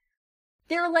 Like,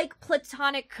 they're, like,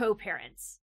 platonic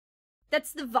co-parents.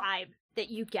 That's the vibe that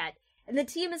you get. And the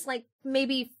team is, like,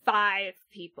 maybe 5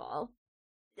 people.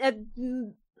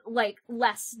 Like,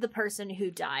 less the person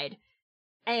who died.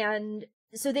 And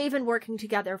so they've been working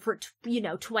together for,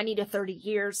 20 to 30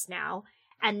 years now.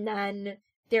 And then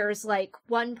there's, like,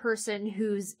 one person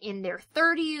who's in their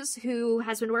 30s who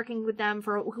has been working with them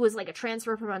who was, like, a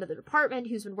transfer from another department,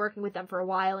 who's been working with them for a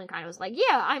while and kind of was like,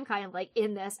 yeah, I'm kind of, like,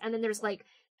 in this. And then there's, like,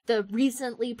 the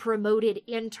recently promoted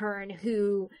intern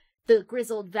who the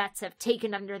grizzled vets have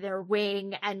taken under their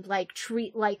wing and like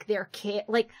treat like their kid,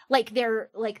 like their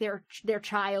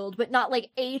child, but not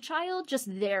like a child, just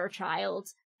their child.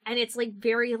 And it's like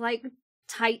very like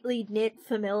tightly knit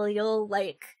familial,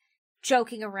 like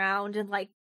joking around and like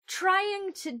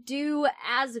trying to do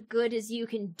as good as you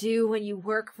can do when you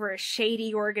work for a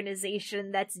shady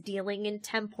organization that's dealing in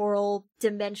temporal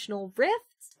dimensional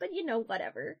rifts, but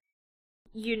whatever.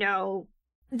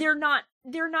 They're not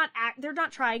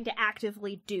trying to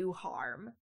actively do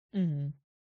harm. Mm-hmm.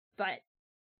 But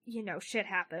shit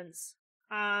happens.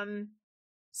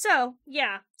 So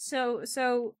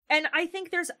and I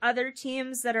think there's other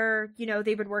teams that are,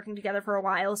 they've been working together for a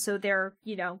while, so they're,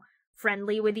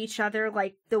 friendly with each other,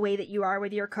 like the way that you are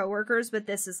with your coworkers, but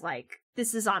this is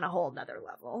on a whole nother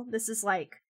level. This is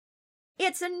like,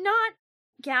 it's not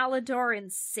Galador and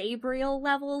Sabriel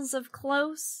levels of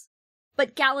close,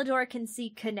 but Galador can see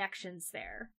connections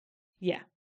there. Yeah.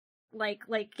 Like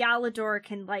Galador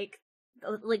can like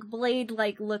Blade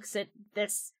like looks at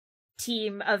this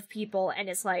team of people and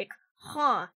is like,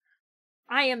 I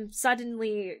am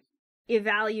suddenly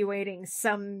evaluating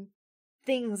some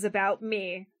things about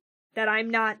me that I'm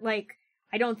not like,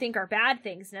 I don't think are bad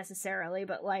things necessarily,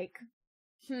 but like,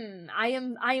 I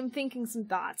am thinking some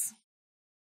thoughts.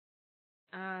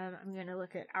 I'm gonna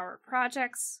look at our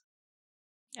projects.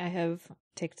 I have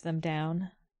ticked them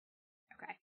down.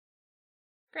 Okay.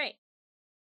 Great.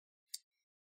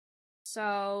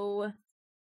 So,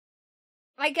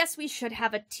 I guess we should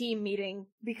have a team meeting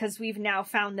because we've now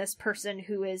found this person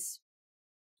who is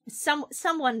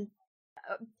someone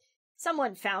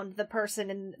found the person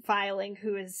in filing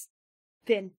who has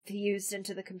been fused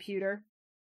into the computer.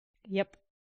 Yep.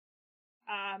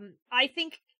 I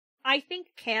think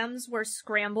cams were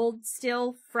scrambled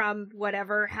still from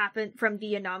whatever happened from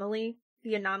the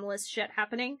anomalous shit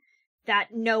happening, that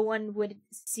no one would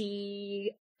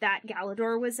see that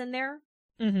Galador was in there.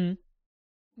 Mm-hmm.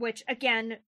 Which,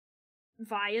 again,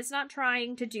 Vi is not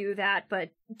trying to do that, but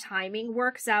timing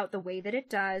works out the way that it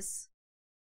does.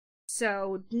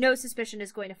 So no suspicion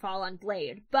is going to fall on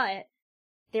Blade, but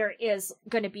there is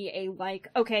going to be a, like,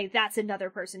 okay, that's another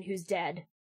person who's dead.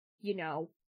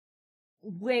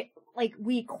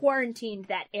 We quarantined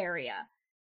that area,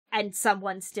 and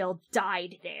someone still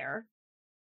died there.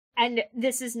 And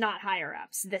this is not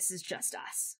higher-ups, this is just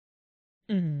us.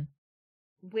 Mm-hmm.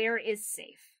 Where is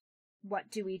safe?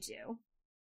 What do we do?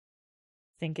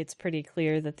 I think it's pretty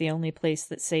clear that the only place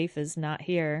that's safe is not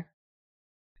here.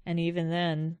 And even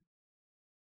then...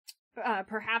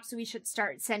 perhaps we should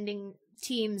start sending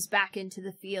teams back into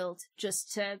the field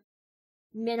just to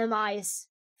minimize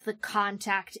the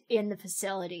contact in the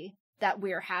facility that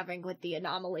we're having with the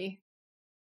anomaly.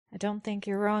 I don't think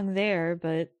you're wrong there,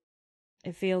 but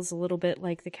it feels a little bit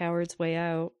like the coward's way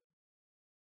out.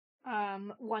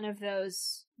 One of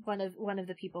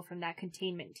the people from that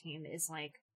containment team is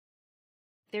like,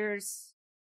 there's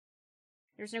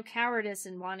no cowardice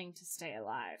in wanting to stay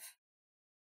alive,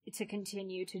 to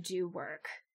continue to do work,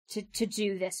 to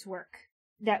do this work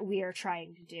that we are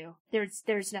trying to do.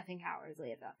 There's nothing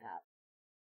cowardly about that.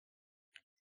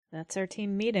 That's our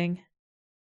team meeting.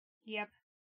 Yep.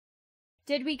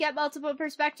 Did we get multiple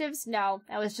perspectives? No,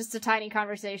 that was just a tiny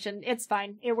conversation. It's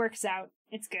fine. It works out.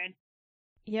 It's good.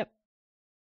 Yep.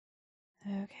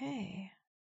 Okay.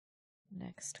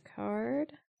 Next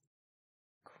card.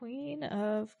 Queen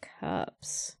of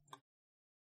Cups.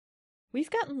 We've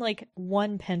gotten like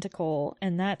one pentacle,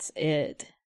 and that's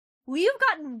it. We've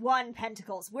gotten one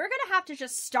pentacles. We're gonna have to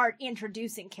just start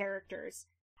introducing characters.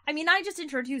 I mean, I just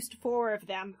introduced 4 of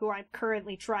them who I'm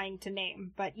currently trying to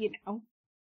name, but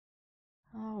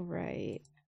All right.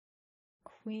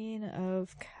 Queen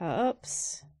of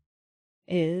Cups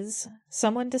is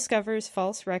someone discovers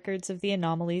false records of the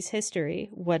anomaly's history.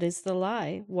 What is the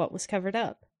lie? What was covered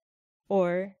up?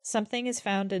 Or something is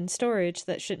found in storage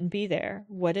that shouldn't be there.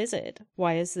 What is it?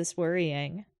 Why is this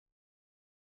worrying?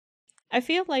 I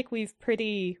feel like we've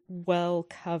pretty well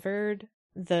covered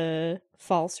the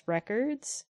false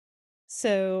records.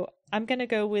 So I'm going to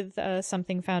go with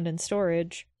something found in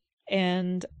storage.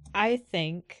 And I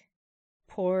think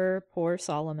poor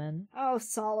Solomon. Oh,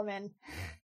 Solomon.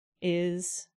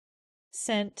 Is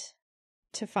sent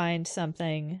to find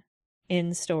something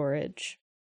in storage.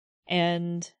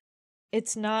 And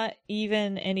it's not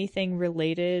even anything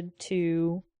related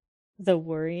to the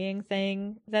worrying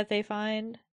thing that they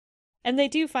find. And they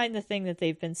do find the thing that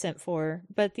they've been sent for,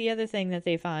 but the other thing that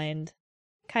they find,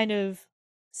 kind of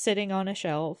sitting on a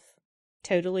shelf,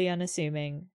 totally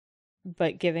unassuming,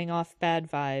 but giving off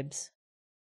bad vibes.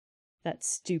 That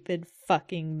stupid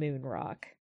fucking moon rock.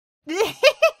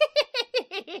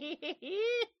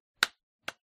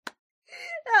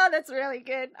 Oh, that's really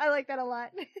good. I like that a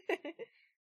lot.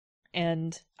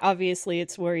 And obviously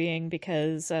it's worrying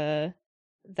because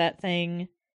that thing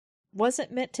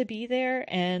wasn't meant to be there,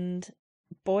 and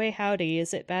boy howdy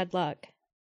is it bad luck.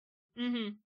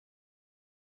 Mm-hmm.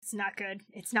 It's not good.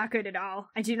 It's not good at all.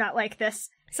 I do not like this.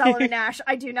 Solomon Ash,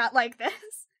 I do not like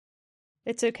this.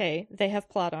 It's okay. They have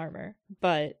plot armor,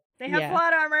 but They have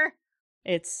plot armor.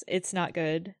 It's not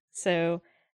good. So,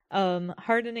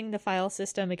 hardening the file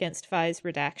system against Vi's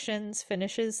redactions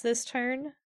finishes this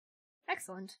turn.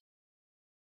 Excellent.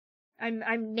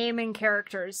 I'm naming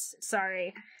characters.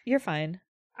 Sorry. You're fine.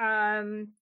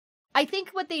 I think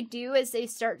what they do is they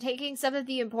start taking some of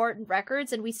the important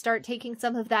records and we start taking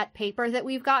some of that paper that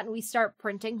we've got and we start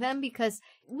printing them because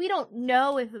we don't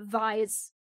know if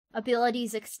Vi's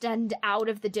abilities extend out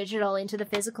of the digital into the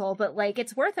physical, but, like,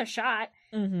 it's worth a shot.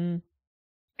 Mm-hmm.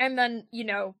 And then,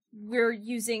 we're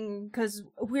using, because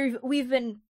we've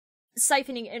been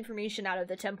siphoning information out of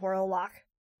the temporal lock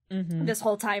this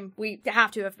whole time. We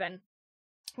have to have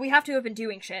been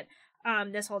doing shit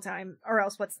this whole time, or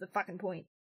else what's the fucking point?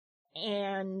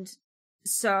 And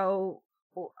so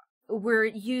we're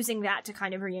using that to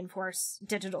kind of reinforce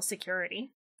digital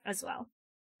security as well.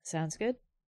 Sounds good.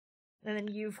 And then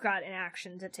you've got an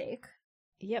action to take.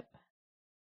 Yep.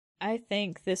 I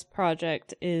think this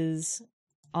project is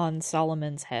on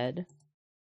Solomon's head.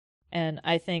 And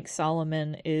I think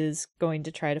Solomon is going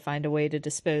to try to find a way to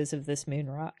dispose of this moon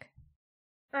rock.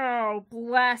 Oh,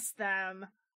 bless them.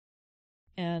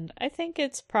 And I think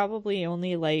it's probably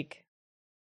only like...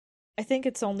 a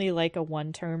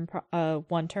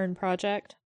one-turn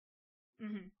project.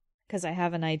 Mm-hmm. Because I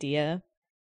have an idea.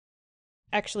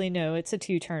 Actually, no, it's a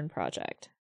 2-turn project.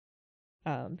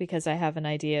 Because I have an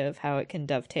idea of how it can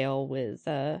dovetail with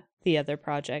the other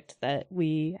project that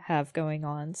we have going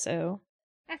on, so...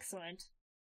 Excellent.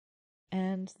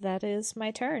 And that is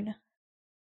my turn.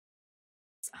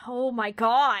 Oh my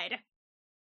god!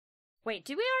 Wait,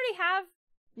 do we already have...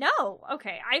 No!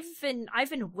 Okay, I've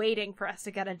been waiting for us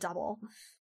to get a double.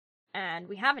 And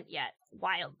we haven't yet,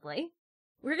 wildly.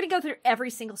 We're gonna go through every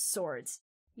single swords.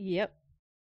 Yep.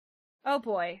 Oh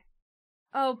boy.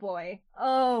 Oh boy.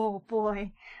 Oh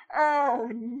boy. Oh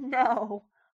no.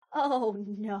 Oh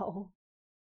no.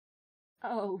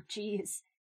 Oh jeez.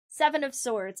 7 of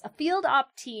Swords. A field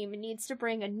op team needs to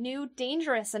bring a new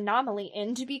dangerous anomaly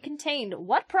in to be contained.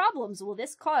 What problems will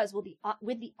this cause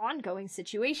with the ongoing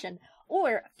situation?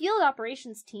 Or field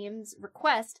operations team's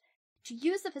request to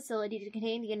use the facility to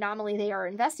contain the anomaly they are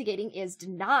investigating is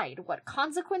denied. What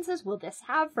consequences will this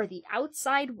have for the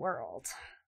outside world?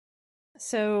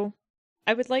 So,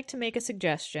 I would like to make a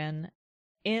suggestion.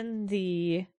 In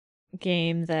the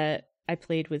game that I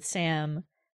played with Sam,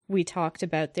 we talked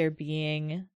about there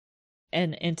being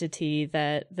an entity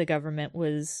that the government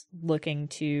was looking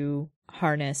to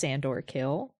harness and or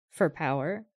kill for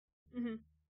power. Mm-hmm.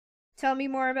 Tell me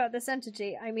more about this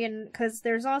entity. I mean, because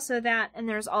there's also that, and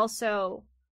there's also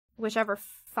whichever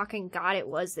fucking god it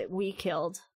was that we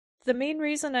killed. The main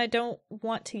reason I don't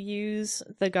want to use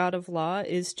the God of Law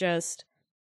is just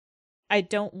I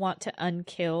don't want to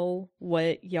unkill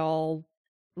what y'all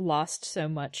lost so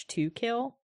much to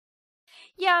kill.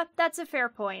 Yeah, that's a fair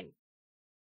point.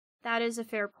 That is a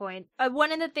fair point.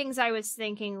 One of the things I was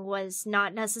thinking was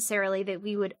not necessarily that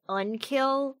we would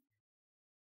unkill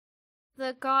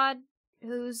the god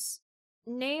whose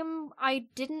name I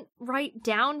didn't write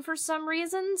down for some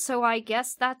reason, so I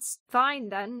guess that's fine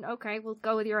then. Okay, we'll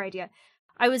go with your idea.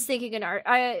 I was thinking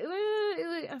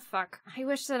fuck. I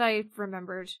wish that I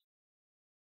remembered.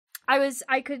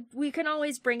 We can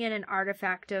always bring in an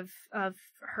artifact of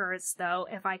hers, though,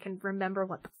 if I can remember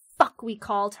what the fuck we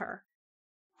called her.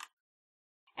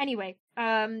 Anyway,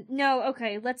 no,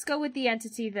 okay, let's go with the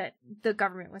entity that the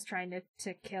government was trying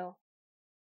to kill.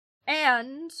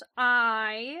 And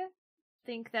I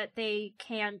think that they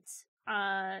can't,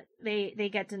 they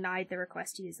get denied the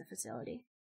request to use the facility.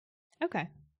 Okay.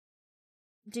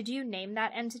 Did you name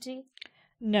that entity?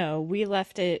 No, we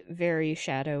left it very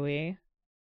shadowy.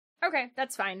 Okay,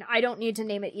 that's fine. I don't need to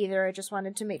name it either. I just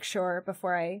wanted to make sure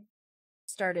before I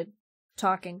started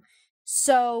talking.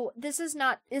 So this is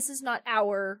not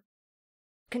our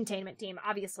containment team,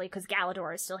 obviously, because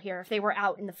Galador is still here. If they were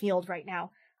out in the field right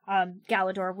now,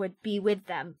 Galador would be with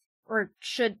them, or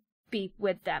should be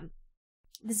with them.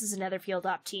 This is another field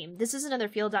op team. This is another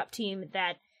field op team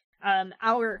that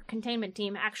our containment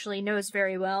team actually knows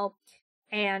very well,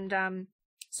 and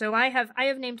so I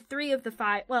have named 3 of the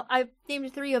 5. Well, I've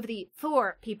named 3 of the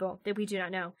 4 people that we do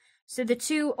not know. So the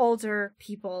 2 older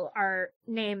people are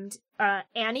named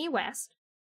Annie West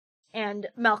and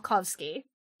Malkovsky.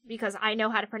 because I know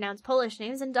how to pronounce Polish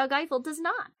names and Doug Eiffel does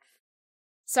not.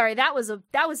 Sorry, that was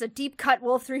a deep cut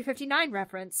Wolf 359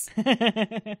 reference.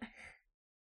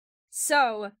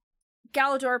 So,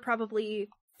 Galador probably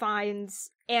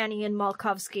finds Annie and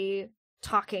Malkovsky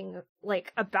talking,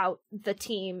 like, about the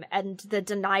team and the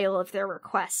denial of their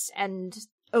request, and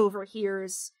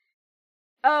overhears,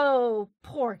 "Oh,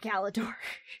 poor Galador."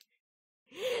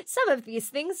 Some of these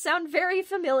things sound very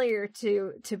familiar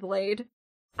to Blade.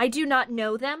 I do not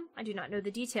know them. I do not know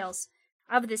the details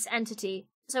of this entity.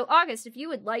 So, August, if you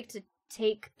would like to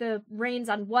take the reins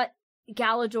on what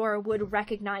Galador would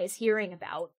recognize hearing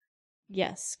about.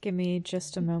 Yes, give me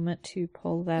just a moment to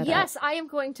pull that up. Yes, I am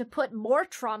going to put more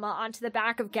trauma onto the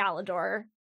back of Galador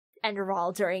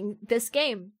Enderval during this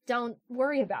game. Don't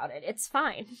worry about it. It's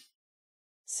fine.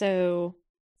 So,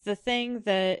 the thing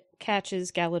that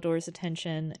catches Galador's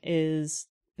attention is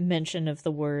mention of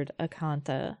the word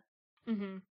Akantha.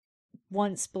 Mm-hmm.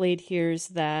 Once Blade hears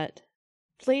that,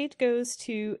 Blade goes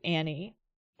to Annie,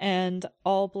 and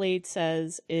all Blade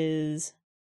says is,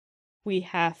 "We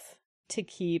have to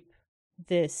keep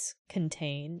this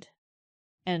contained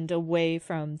and away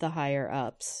from the higher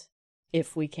ups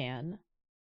if we can."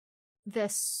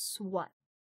 This what?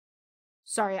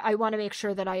 Sorry, I want to make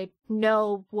sure that I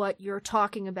know what you're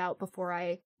talking about before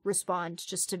I respond,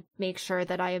 just to make sure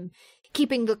that I am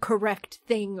keeping the correct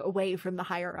thing away from the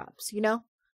higher ups, you know?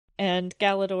 And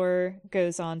Galador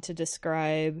goes on to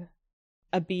describe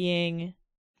a being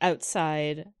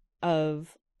outside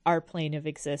of our plane of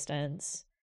existence,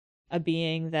 a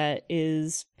being that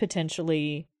is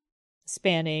potentially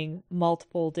spanning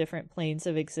multiple different planes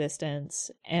of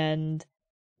existence. And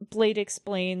Blade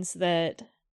explains that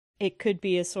it could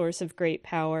be a source of great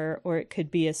power or it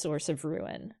could be a source of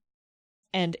ruin.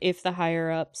 And if the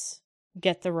higher-ups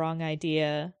get the wrong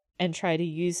idea and try to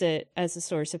use it as a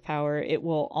source of power, it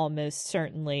will almost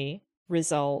certainly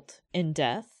result in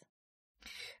death.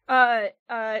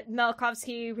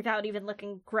 Malkovsky, without even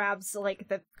looking, grabs, like,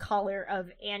 the collar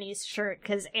of Annie's shirt,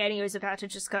 because Annie was about to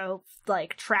just go,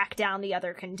 like, track down the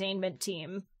other containment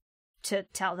team to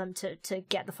tell them to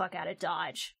get the fuck out of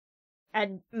Dodge.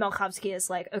 And Malkovsky is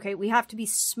like, okay, we have to be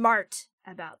smart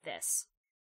about this.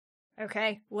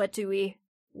 Okay, what do we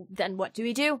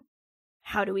do?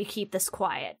 How do we keep this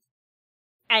quiet?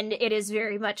 And it is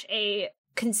very much a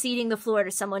conceding the floor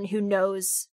to someone who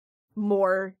knows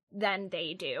more than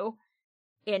they do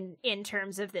in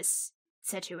terms of this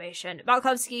situation.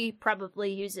 Malkovsky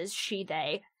probably uses she,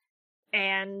 they,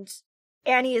 and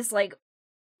Annie is like,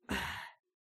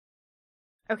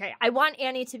 okay, I want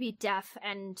Annie to be deaf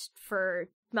and for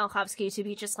Malkovsky to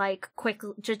be just like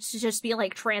just be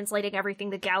like translating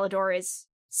everything that Galador is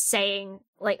saying,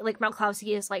 like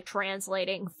Malkovsky is like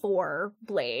translating for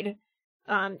Blade.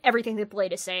 Everything that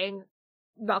Blade is saying,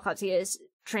 Malkovsky is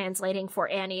translating for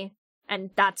Annie, and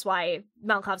that's why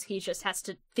Malkovsky just has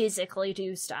to physically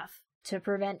do stuff to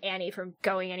prevent Annie from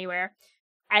going anywhere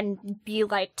and be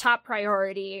like, top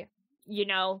priority, you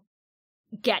know,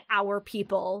 get our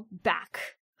people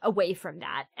back away from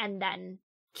that, and then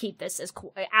keep this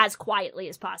as quietly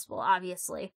as possible,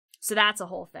 obviously. So that's a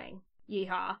whole thing.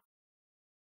 Yeehaw.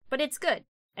 But it's good.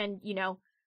 And, you know,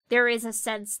 there is a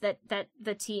sense that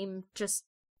the team just,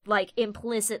 like,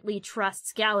 implicitly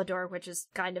trusts Galador, which is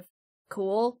kind of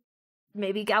cool.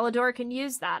 Maybe Galador can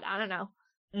use that. I don't know.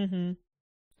 Mm-hmm.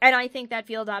 And I think that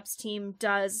Field Ops team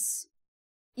does...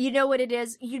 You know what it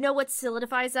is? You know what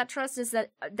solidifies that trust is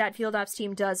that Field Ops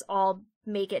team does all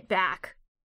make it back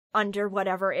under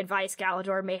whatever advice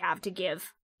Galador may have to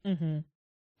give. Mm-hmm.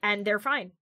 And they're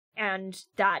fine. And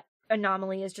that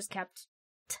anomaly is just kept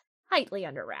tightly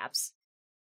under wraps.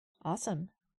 Awesome.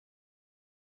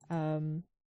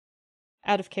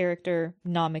 Out of character,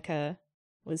 Namika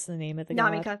was the name of the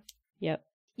god. Namika. Yep.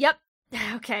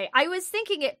 Okay, I was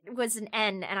thinking it was an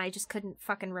N, and I just couldn't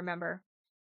fucking remember.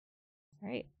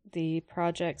 Right. The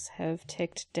projects have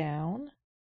ticked down.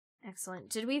 Excellent.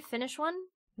 Did we finish one?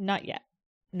 Not yet.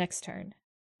 Next turn.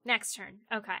 Next turn.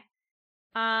 Okay.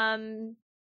 God,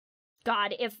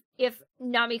 if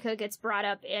Namika gets brought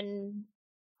up in...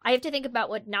 I have to think about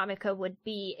what Namika would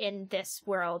be in this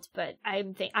world, but I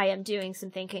am doing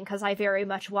some thinking, because I very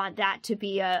much want that to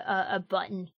be a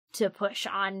button to push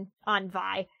on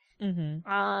Vi.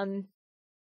 Mm-hmm.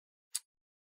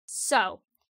 So,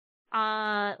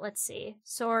 let's see.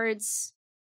 Swords.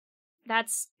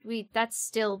 That's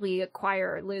still we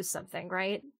acquire or lose something,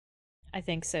 right? I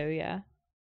think so, yeah.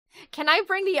 Can I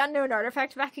bring the unknown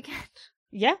artifact back again?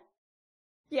 Yeah.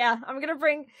 Yeah, I'm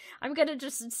gonna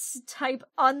just type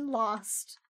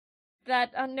unlost.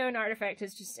 That unknown artifact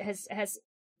has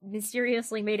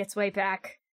mysteriously made its way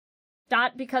back.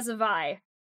 Not because of Vi.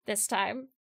 this time.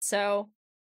 So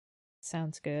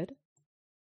sounds good.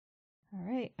 All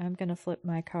right, I'm gonna flip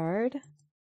my card.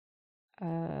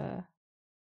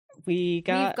 We've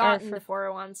gotten the 4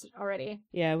 of Wands already.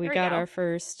 Yeah, we got our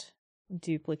first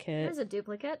duplicate. There's a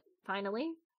duplicate,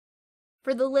 finally.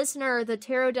 For the listener, the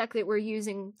tarot deck that we're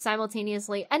using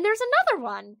simultaneously, and there's another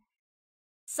one,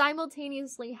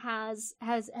 simultaneously has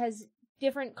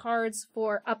different cards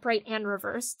for upright and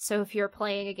reversed. So if you're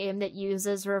playing a game that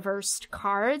uses reversed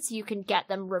cards, you can get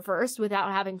them reversed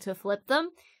without having to flip them,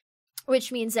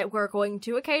 which means that we're going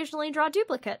to occasionally draw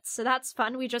duplicates. So that's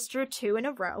fun. We just drew 2 in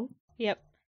a row. Yep.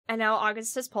 And now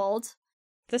August has pulled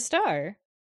the star.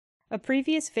 A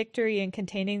previous victory in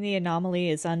containing the anomaly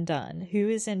is undone. Who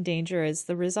is in danger as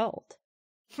the result?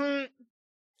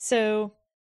 So,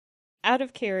 out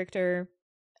of character,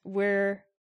 we're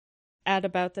at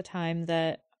about the time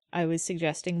that I was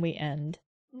suggesting we end.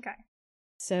 Okay.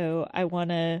 So,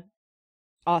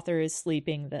 author is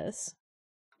sleeping this.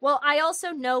 Well, I also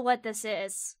know what this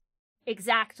is.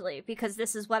 Exactly, because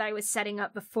this is what I was setting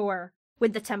up before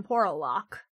with the temporal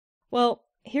lock. Well,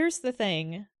 here's the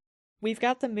thing. We've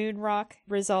got the moon rock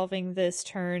resolving this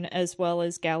turn, as well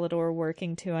as Galador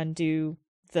working to undo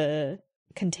the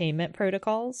containment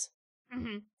protocols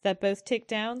that both tick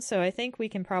down, so I think we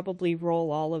can probably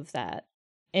roll all of that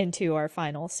into our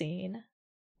final scene.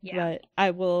 Yeah. But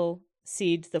I will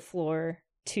cede the floor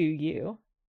to you.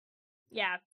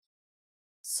 Yeah.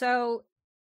 So,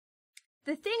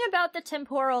 the thing about the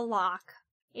temporal lock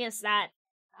is that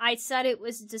I said it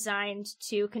was designed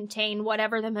to contain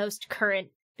whatever the most current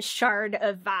shard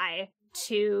of Vi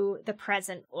to the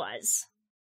present was.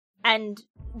 And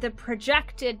the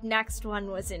projected next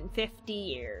one was in 50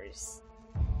 years.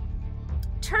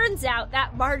 Turns out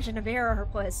that margin of error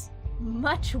was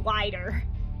much wider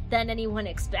than anyone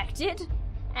expected,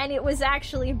 and it was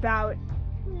actually about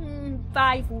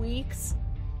 5 weeks.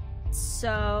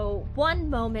 So, one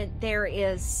moment there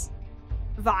is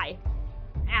Vi,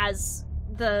 as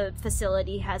the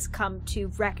facility has come to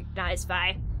recognize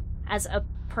Vi as a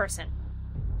person.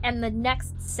 And the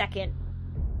next second,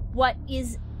 what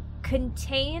is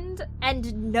contained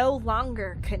and no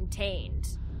longer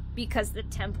contained, because the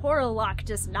temporal lock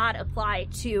does not apply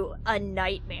to a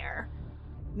nightmare,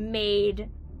 made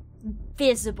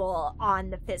visible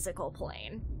on the physical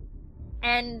plane.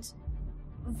 And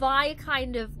Vi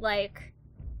kind of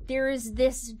there is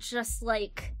this just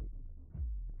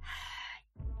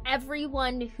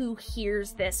everyone who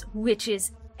hears this, which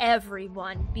is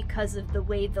everyone because of the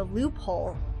way the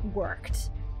loophole worked,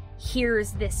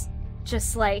 hears this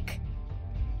just when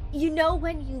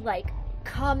you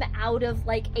come out of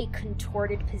a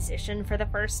contorted position for the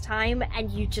first time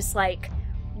and you just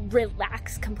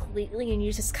relax completely and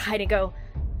you just kind of go,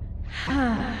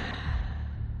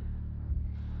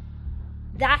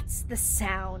 that's the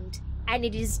sound, and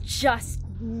it is just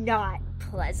not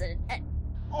pleasant at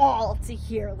all to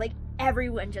hear.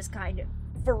 Everyone just kind of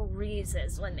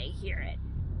freezes when they hear it.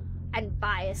 And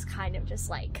Vi is kind of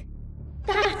just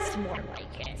that's more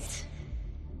like it.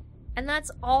 And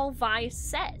that's all Vi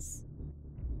says.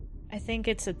 I think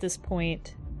it's at this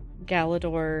point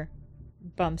Galador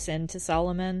bumps into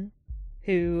Solomon,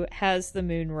 who has the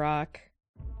moon rock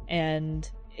and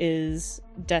is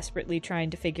desperately trying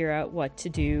to figure out what to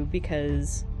do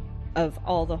because of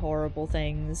all the horrible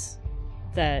things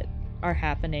that are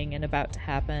happening and about to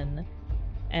happen.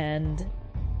 And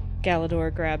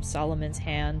Galador grabs Solomon's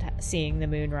hand, seeing the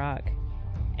moon rock,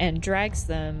 and drags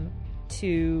them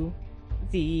to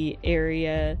the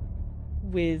area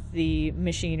with the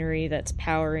machinery that's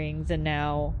powering the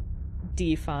now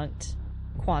defunct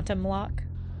quantum lock.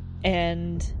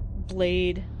 And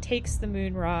Blade takes the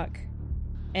moon rock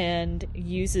and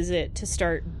uses it to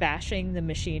start bashing the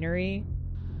machinery,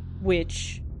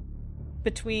 which,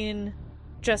 between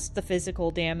just the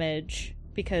physical damage,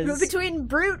 because between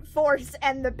brute force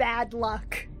and the bad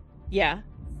luck, yeah,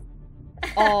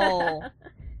 all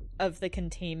of the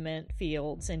containment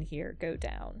fields in here go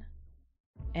down.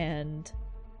 And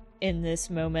in this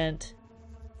moment,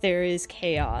 there is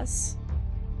chaos.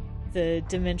 The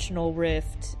dimensional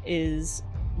rift is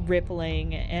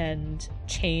rippling and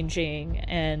changing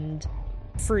and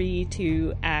free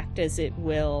to act as it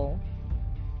will.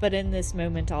 But in this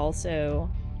moment also,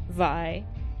 Vi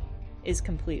is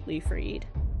completely freed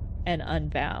and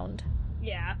unbound.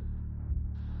 Yeah.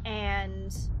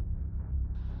 And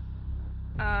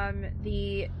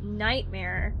the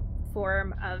nightmare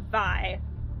form of Vi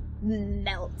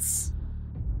melts,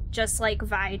 just like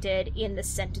Vi did in the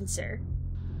Sentencer,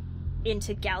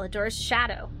 into Galador's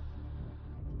shadow.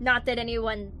 Not that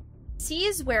anyone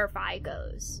sees where Vi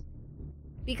goes,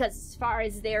 because as far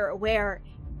as they're aware,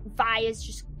 Vi is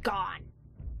just gone.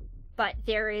 But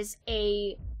there is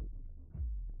a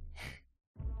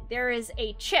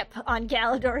chip on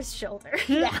Galador's shoulder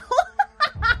now.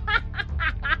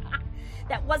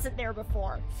 That wasn't there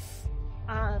before.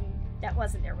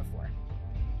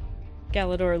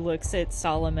 Galador looks at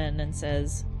Solomon and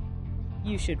says,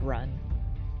 "You should run."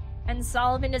 And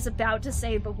Solomon is about to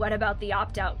say, "But what about the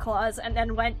opt-out clause?" And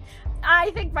then went,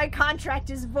 "I think my contract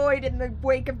is void in the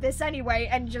wake of this anyway,"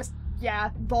 and just,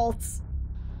 bolts.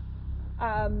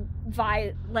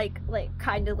 Vi,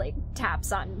 kind of,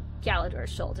 taps on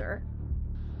Galador's shoulder.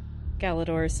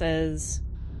 Galador says,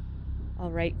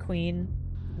 "All right, Queen,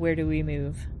 where do we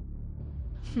move?"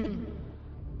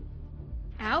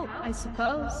 Out, I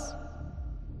suppose.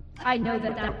 I know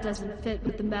that doesn't fit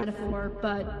with the metaphor,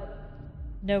 but...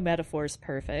 No metaphor's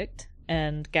perfect,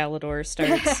 and Galador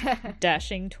starts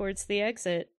dashing towards the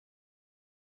exit.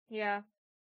 Yeah.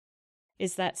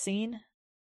 Is that scene?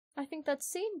 I think that's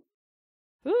scene.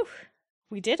 Whew,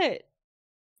 we did it.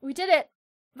 We did it.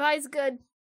 Vi's good.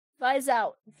 Vi's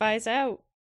out. Vi's out.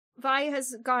 Vi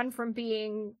has gone from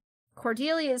being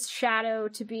Cordelia's shadow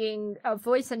to being a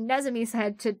voice in Nezimi's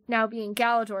head to now being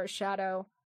Galador's shadow.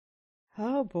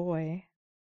 Oh boy.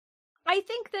 I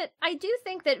do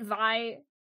think that Vi,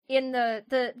 in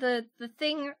the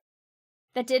thing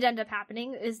that did end up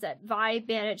happening is that Vi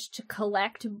managed to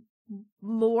collect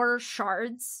more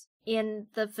shards in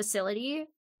the facility.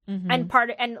 Mm-hmm. And part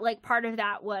of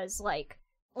that was like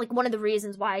one of the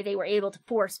reasons why they were able to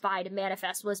force Vi to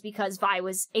manifest was because Vi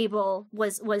was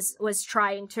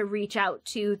trying to reach out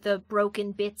to the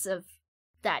broken bits of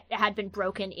that had been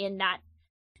broken in that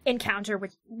encounter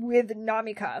with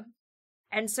Namika.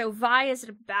 And so Vi is at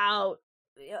about,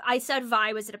 I said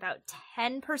Vi was at about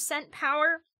 10%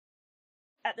 power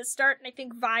at the start, and I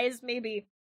think Vi is maybe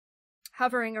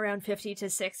hovering around 50 to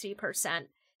 60%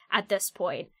 at this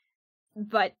point,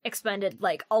 but expended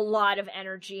a lot of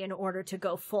energy in order to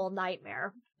go full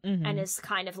nightmare. Mm-hmm. And is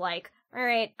kind of like, all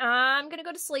right, I'm gonna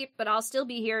go to sleep, but I'll still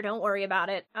be here. Don't worry about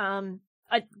it.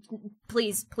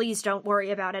 Please don't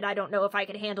worry about it. I don't know if I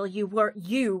could handle you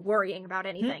worrying about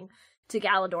anything. To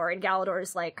Galador, and Galador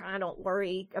is like, I don't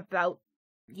worry about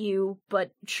you,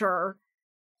 but sure.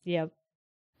 Yep.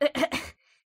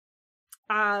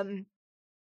 And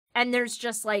there's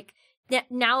just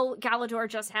now Galador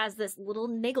just has this little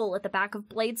niggle at the back of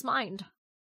Blade's mind.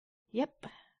 Yep.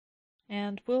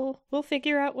 And we'll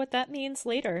figure out what that means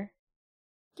later.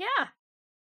 Yeah.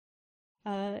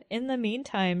 In the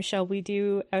meantime, shall we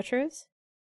do outros?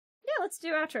 Yeah, let's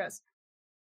do outros.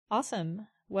 Awesome.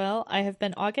 Well, I have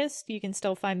been August. You can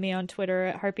still find me on Twitter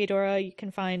at Harpydora. You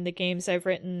can find the games I've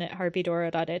written at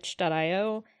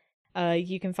harpydora.itch.io.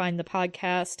 You can find the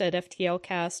podcast at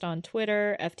FTLcast on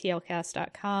Twitter,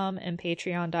 ftlcast.com, and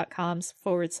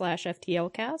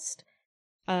patreon.com/FTLcast.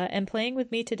 And playing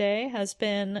with me today has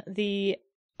been the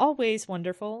always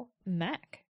wonderful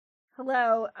Mac.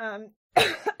 Hello.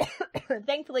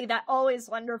 Thankfully, that always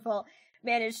wonderful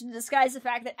managed to disguise the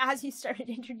fact that as you started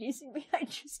introducing me, I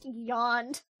just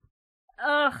yawned.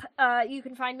 You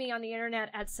can find me on the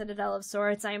internet at Citadel of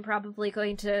Swords. I am probably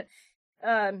going to,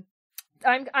 I'm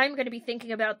going to be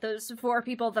thinking about those 4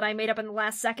 people that I made up in the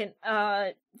last second,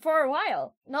 for a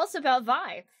while. And also about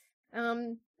Vi.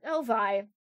 Vi.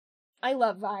 I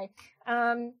love Vi.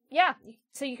 Yeah,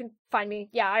 so you can find me.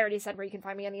 Yeah, I already said where you can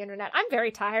find me on the internet. I'm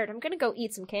very tired. I'm gonna go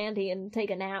eat some candy and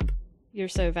take a nap. You're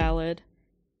so valid.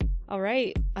 All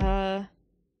right,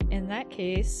 in that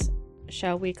case,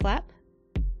 shall we clap?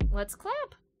 Let's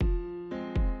clap.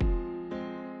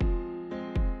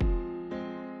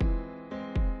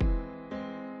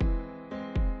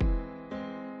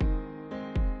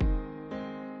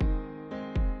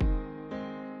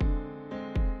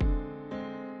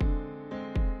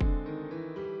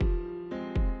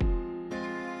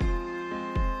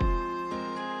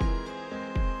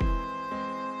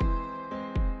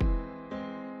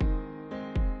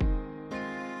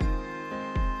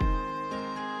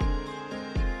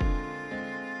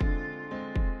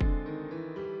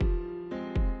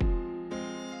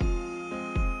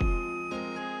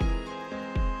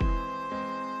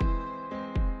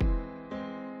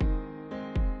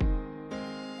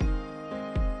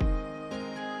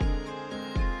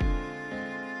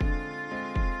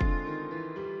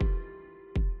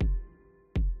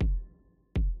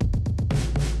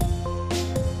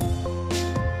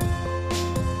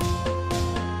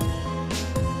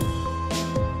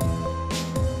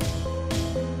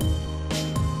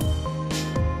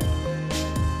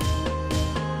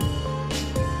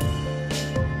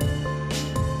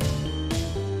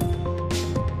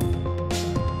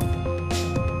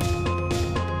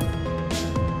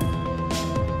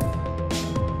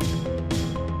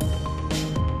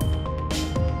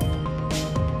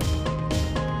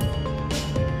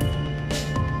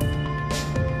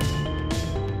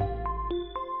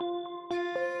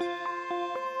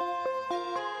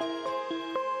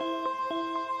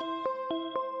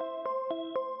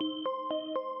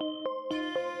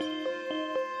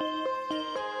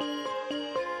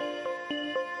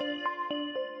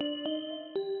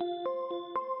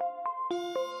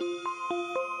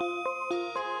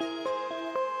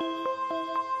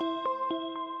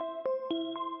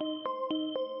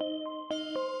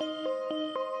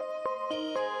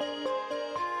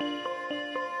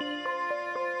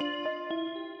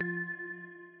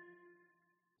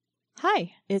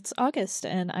 Hi, it's August,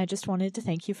 and I just wanted to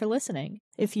thank you for listening.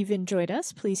 If you've enjoyed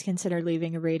us, please consider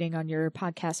leaving a rating on your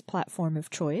podcast platform of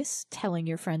choice, telling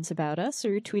your friends about us,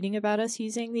 or tweeting about us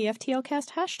using the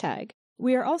FTLcast hashtag.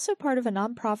 We are also part of a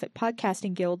nonprofit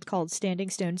podcasting guild called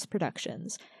Standing Stones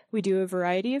Productions. We do a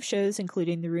variety of shows,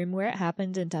 including The Room Where It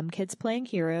Happened and Dumb Kids Playing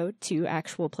Hero, 2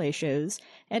 actual play shows,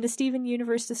 and a Steven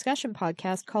Universe discussion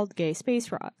podcast called Gay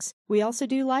Space Rocks. We also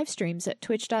do live streams at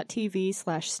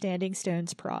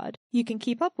twitch.tv/standingstonesprod. You can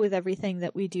keep up with everything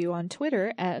that we do on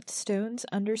Twitter at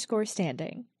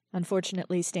stones_standing.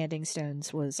 Unfortunately, Standing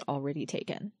Stones was already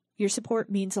taken. Your support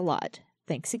means a lot.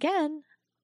 Thanks again!